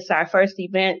 22nd is our first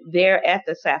event there at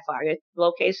the Sapphire.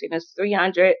 Location is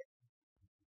 300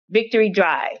 Victory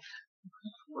Drive,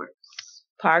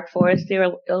 Park Forest,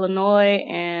 Illinois,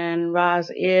 and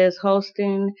Roz is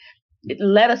hosting.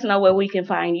 Let us know where we can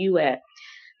find you at.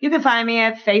 You can find me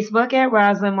at Facebook at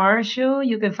Rosalind Marshall.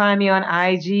 You can find me on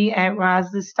IG at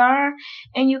Roz the Star.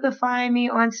 And you can find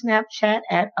me on Snapchat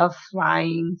at A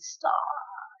Flying Star.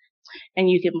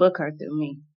 And you can book her through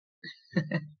me.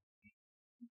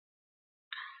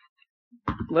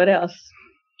 What else?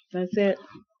 That's it.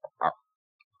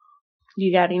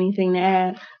 You got anything to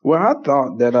add? Well, I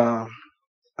thought that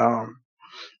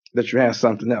that you had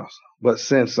something else. But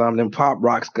since them pop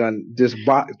rocks gun just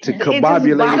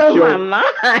combobulated your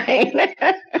mind.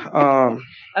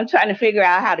 I'm trying to figure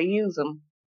out how to use them.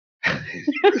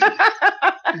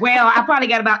 Well, I probably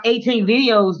got about 18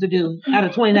 videos to do out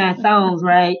of 29 songs,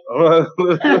 right? They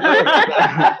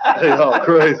all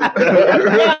crazy.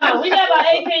 Yeah, we got about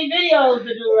 18 videos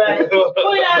to do, right?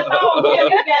 29 songs, yeah, we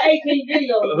got 18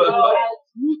 videos, right?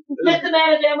 Mr.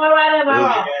 Manager, am I right or am I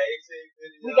wrong?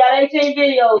 We got 18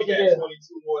 videos to do.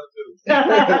 22 more to do.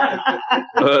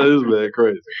 This man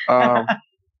crazy.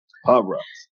 Pop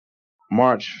Rocks.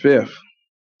 March 5th.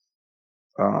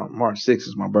 March 6th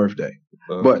is my birthday.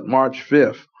 But March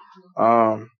 5th,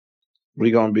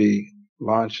 we're going to be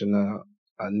launching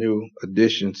a new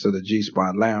addition to the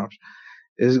G-Spot Lounge.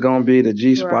 It's going to be the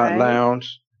G-Spot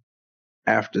Lounge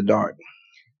After Dark.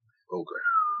 Okay.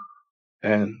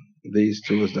 And these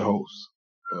two is the hosts.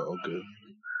 Okay.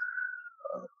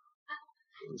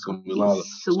 It's gonna be a lot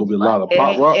of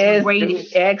pop rock. X-rated.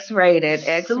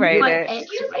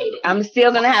 I'm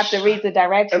still gonna have to read the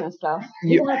directions, though.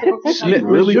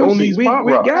 Really on these pop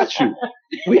we rocks. got you.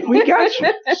 We got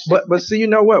you. But see, you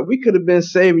know what? We could have been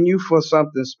saving you for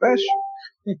something special.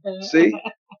 See?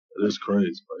 It's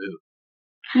crazy.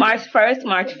 March 1st,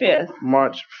 March 5th.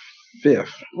 March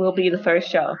 5th will be the first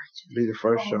show.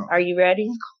 Are you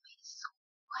ready?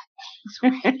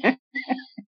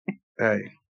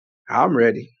 Hey, I'm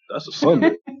ready. That's a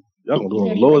Sunday. Y'all gonna do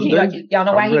it on Lord's Day? Y'all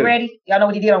know why he ready? Y'all know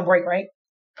what he did on break, right?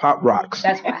 Pop Rocks.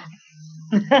 That's why.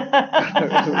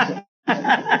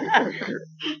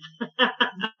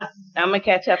 I'm gonna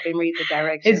catch up and read the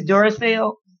directions. It's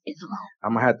Duracell.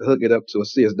 I'm gonna have to hook it up to a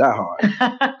Sears Die Hard.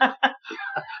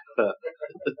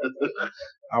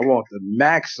 I want the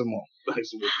maximum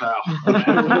power.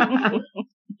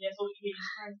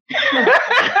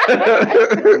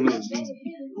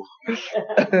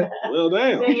 Well,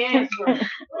 damn.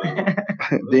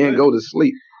 Then go to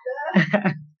sleep.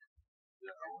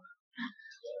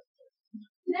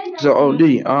 So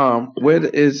OD, where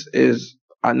is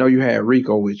I know you had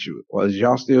Rico with you. Was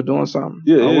y'all still doing something?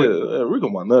 Yeah, Rico,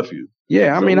 my nephew.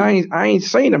 Yeah, I mean, I ain't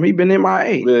seen him. He been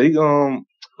MIA. Yeah, he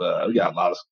we got a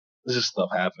lot of just stuff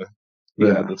happen. We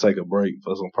had to take a break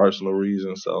for some personal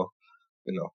reasons, so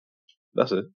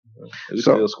that's it. It's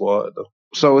still a squad though.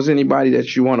 So is anybody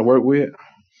that you want to work with?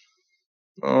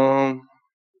 I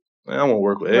want to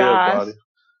work with everybody.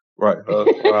 Right,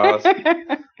 Roz.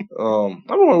 I want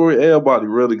to work with everybody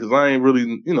really, because I ain't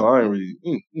really.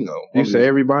 You say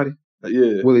everybody?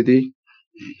 Yeah. Willie D.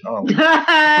 I don't think you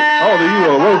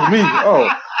want to work with me. I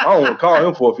don't want to call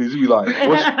him for a piece. He be like,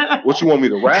 what you want me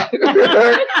to rap?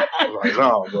 I'm like,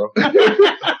 nah, bro.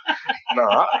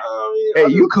 Nah, hey,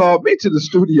 you called me to the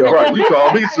studio. Right, you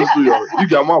called me to the studio. You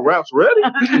got my raps ready? No.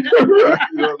 I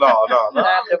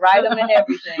have to write them and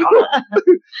everything.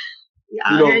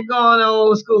 Y'all ain't going to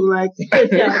old school like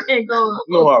that. Y'all ain't going.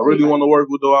 No, I really want to work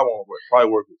with though. I want to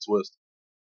probably work with Twista.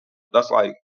 That's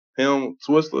like him,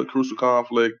 Twista, Crucial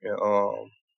Conflict, and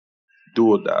Do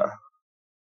or Die.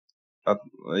 I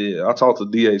talked to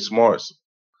D.A. Smarts,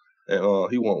 and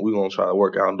we're gonna try to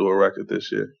work out and do a record this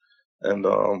year. And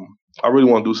I really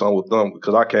want to do something with them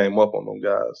because I came up on them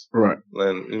guys. Right.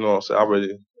 And you know what I'm saying? I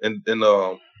really and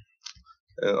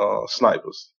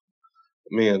Snipers.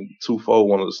 Me and 2-4,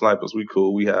 one of the Snipers, we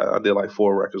cool. I did like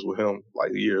 4 records with him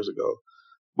like years ago.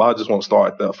 But I just want to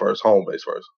start that first, home base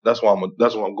first. That's what I'm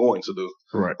going to do.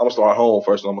 Right. I'm gonna start home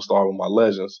first, and I'm gonna start with my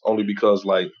legends, only because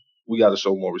like we got to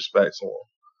show more respect to them.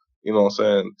 You know what I'm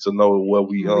saying? To know where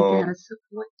we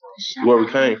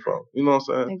came from. You know what I'm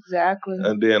saying? Exactly.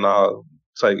 And then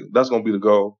that's gonna be the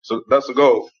goal. So that's the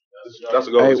goal. That's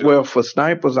the goal. Hey, well, for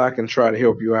Snipers, I can try to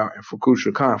help you out, and for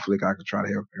Crucial Conflict, I can try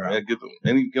to help you out. Man, get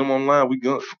them online. We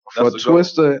good. For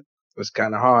Twista, it's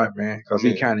kind of hard, man, because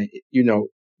he kind of,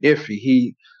 iffy.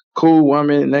 He cool 1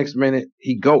 minute, next minute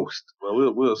he ghost.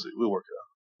 Well, we'll see. We'll work it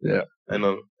out. Yeah. Ain't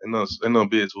no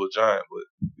bid to a giant, but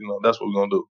that's what we're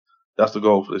gonna do. That's the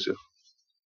goal for this year.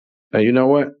 And you know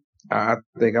what? I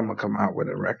think I'm gonna come out with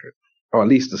a record, or at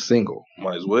least a single.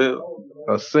 Might as well.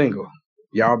 A single.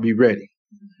 Y'all be ready.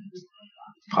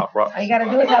 Pop rock. All you gotta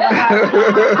do is have a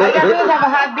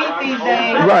hot beat these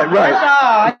days. Right. That's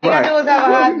all. All you gotta do is have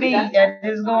a hot beat that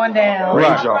is going down.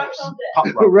 Right. Pop rock.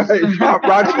 Right. Pop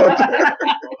rock.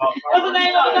 What's the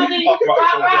name of it? Pop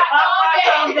rock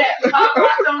on deck. Pop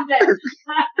rock on deck.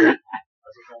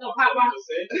 No, Pop rock.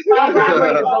 Pop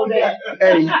rock on deck.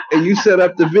 Hey, and you set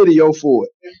up the video for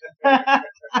it.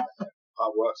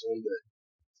 Pop rocks on deck.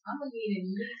 I'm gonna need at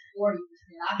least 40%.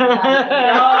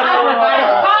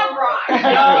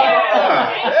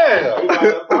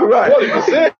 Right.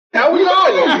 40%. How we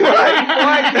all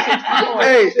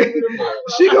Hey,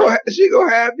 she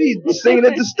gonna have me singing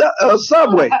at the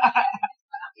subway.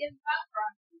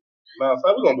 Matter of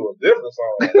fact, we're gonna do a different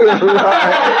song.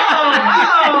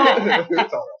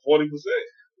 40%.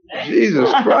 Jesus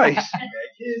Christ.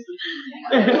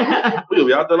 We'll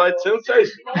be out there like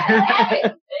Temptation. All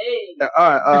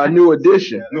right, new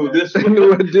edition. New edition.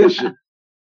 New edition.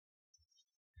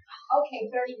 Okay,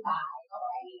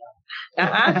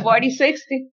 35. 40,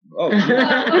 60. Oh.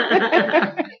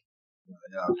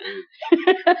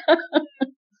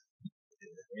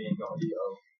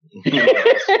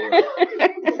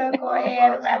 So go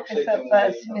ahead and wrap this up for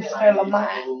us, Mr.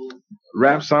 Lamont.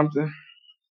 Wrap something?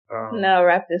 No,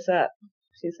 wrap this up.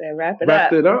 She said wrap it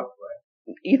Wrapped up. it up?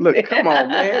 Look, come on,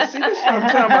 man. See, this is what I'm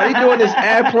talking about. He doing this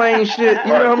airplane shit.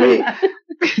 You know what I mean?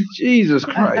 Jesus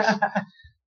Christ.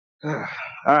 All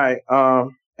right.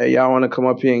 Hey, y'all want to come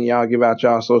up here and y'all give out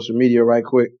y'all social media right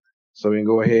quick so we can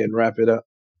go ahead and wrap it up?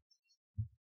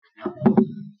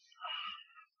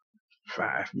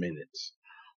 5 minutes.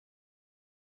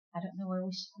 I don't know where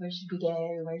should we go.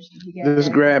 Where should we go?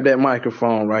 Just grab that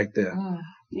microphone right there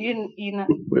You know.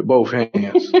 with both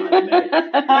hands.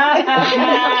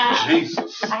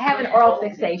 Jesus. I have an oral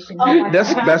fixation.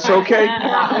 That's okay.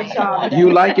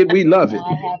 You like it, we love it.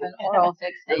 I have an oral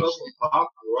fixation.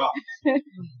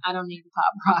 I don't need the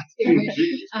pop rock.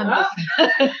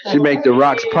 She make the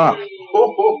rocks pop.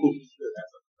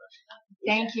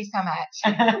 Thank you so much.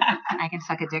 I can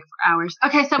suck a dick for hours.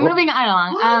 Okay, so moving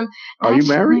along. Are you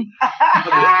married?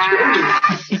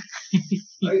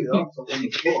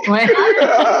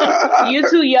 You're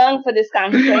too young for this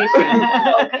conversation.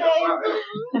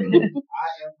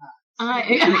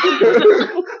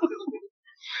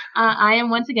 I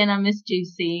am once again, I'm Miss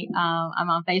Juicy.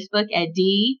 I'm on Facebook at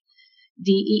DEE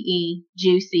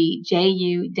Juicy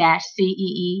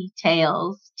JU-CEE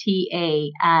Tails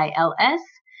TAILS.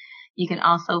 You can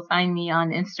also find me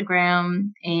on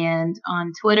Instagram and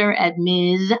on Twitter at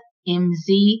Ms.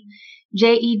 MZ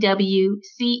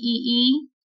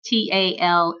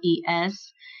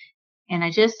JEWCEETALES. And I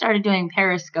just started doing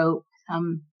Periscope.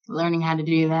 I'm learning how to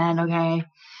do that, okay?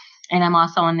 And I'm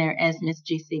also on there as Miss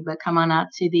Juicy. But come on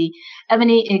out to the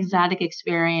Ebony Exotic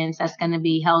Experience. That's going to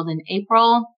be held in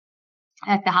April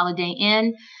at the Holiday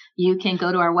Inn. You can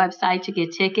go to our website to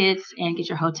get tickets and get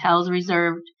your hotels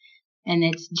reserved. And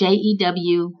it's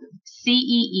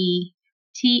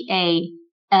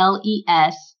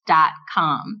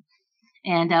JEWCEETALES.com.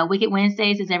 And Wicked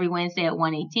Wednesdays is every Wednesday at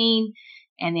 1:18.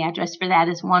 And the address for that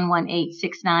is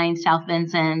 11869 South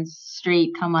Vincent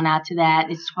Street. Come on out to that.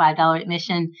 It's $5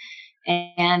 admission.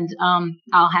 And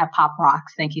I'll have pop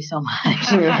rocks. Thank you so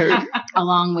much.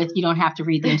 Along with, you don't have to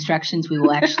read the instructions. We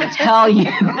will actually tell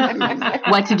you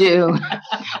what to do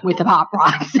with the pop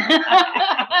rocks.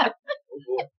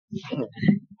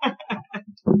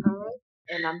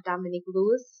 And I'm Dominique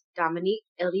Lewis, Dominique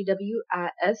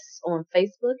LEWIS on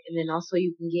Facebook, and then also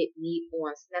you can get me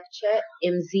on Snapchat,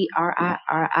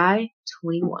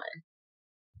 MZRIRI21.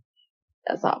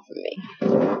 That's all for me.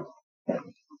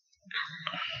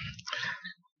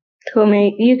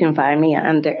 Kumi, you can find me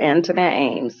under Internet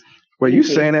Ames. Well, you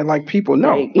saying that like people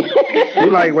know.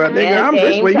 You're like, well, nigga, I'm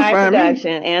this way you find me.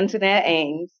 Internet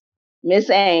Ames. Miss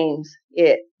Ames.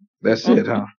 It. That's it,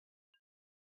 huh?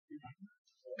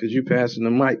 Because you passing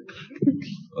the mic.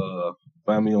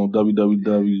 Find me on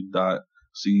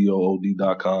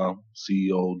www.ceood.com.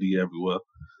 CEOD everywhere.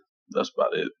 That's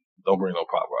about it. Don't bring no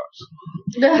pop rocks.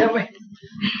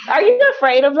 Are you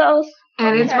afraid of those?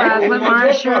 And it's Rosalind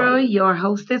Marshall, your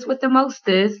hostess with the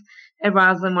mostest, at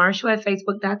Rosalind Marshall at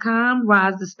Facebook.com,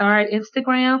 Roz the Star at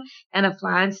Instagram, and a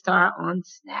Flying Star on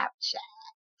Snapchat.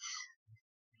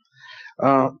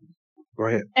 Go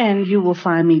ahead. And you will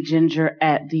find me, Ginger,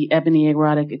 at the Ebony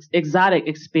Exotic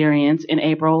Experience in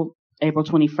April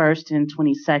 21st and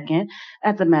 22nd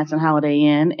at the Matson Holiday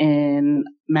Inn in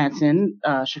Matson,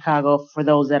 Chicago, for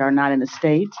those that are not in the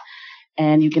state.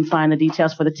 And you can find the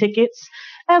details for the tickets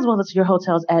as well as your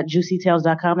hotels at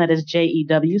juicytales.com. That is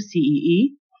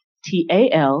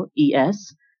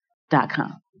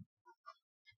JEWCEETALES.com.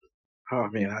 Oh,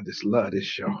 man, I just love this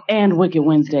show. And Wicked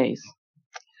Wednesdays.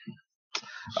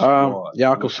 Y'all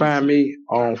can find me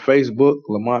on Facebook,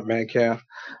 Lamont Metcalf,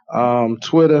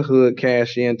 Twitter, Hood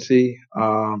Cash NT,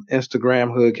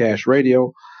 Instagram, Hood Cash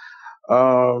Radio.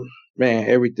 Man,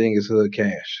 everything is Hood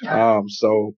Cash.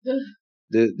 So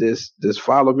this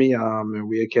follow me, and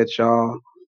we'll catch y'all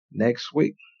next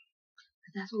week.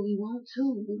 That's what we want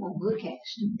too. We want Hood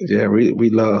Cash. Yeah, we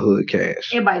love Hood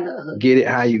Cash. Everybody love Hood. Get it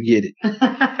how you get it.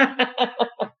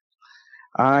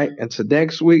 All right, until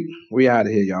next week, we out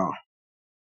of here, y'all.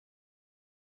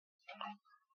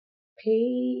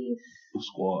 Peace.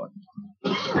 Squad.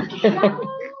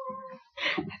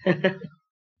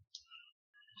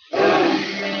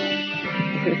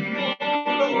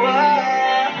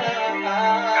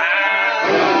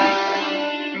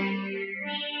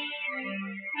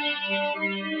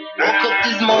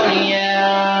 morning,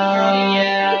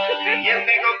 yeah.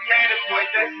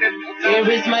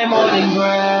 Here is my morning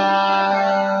breath.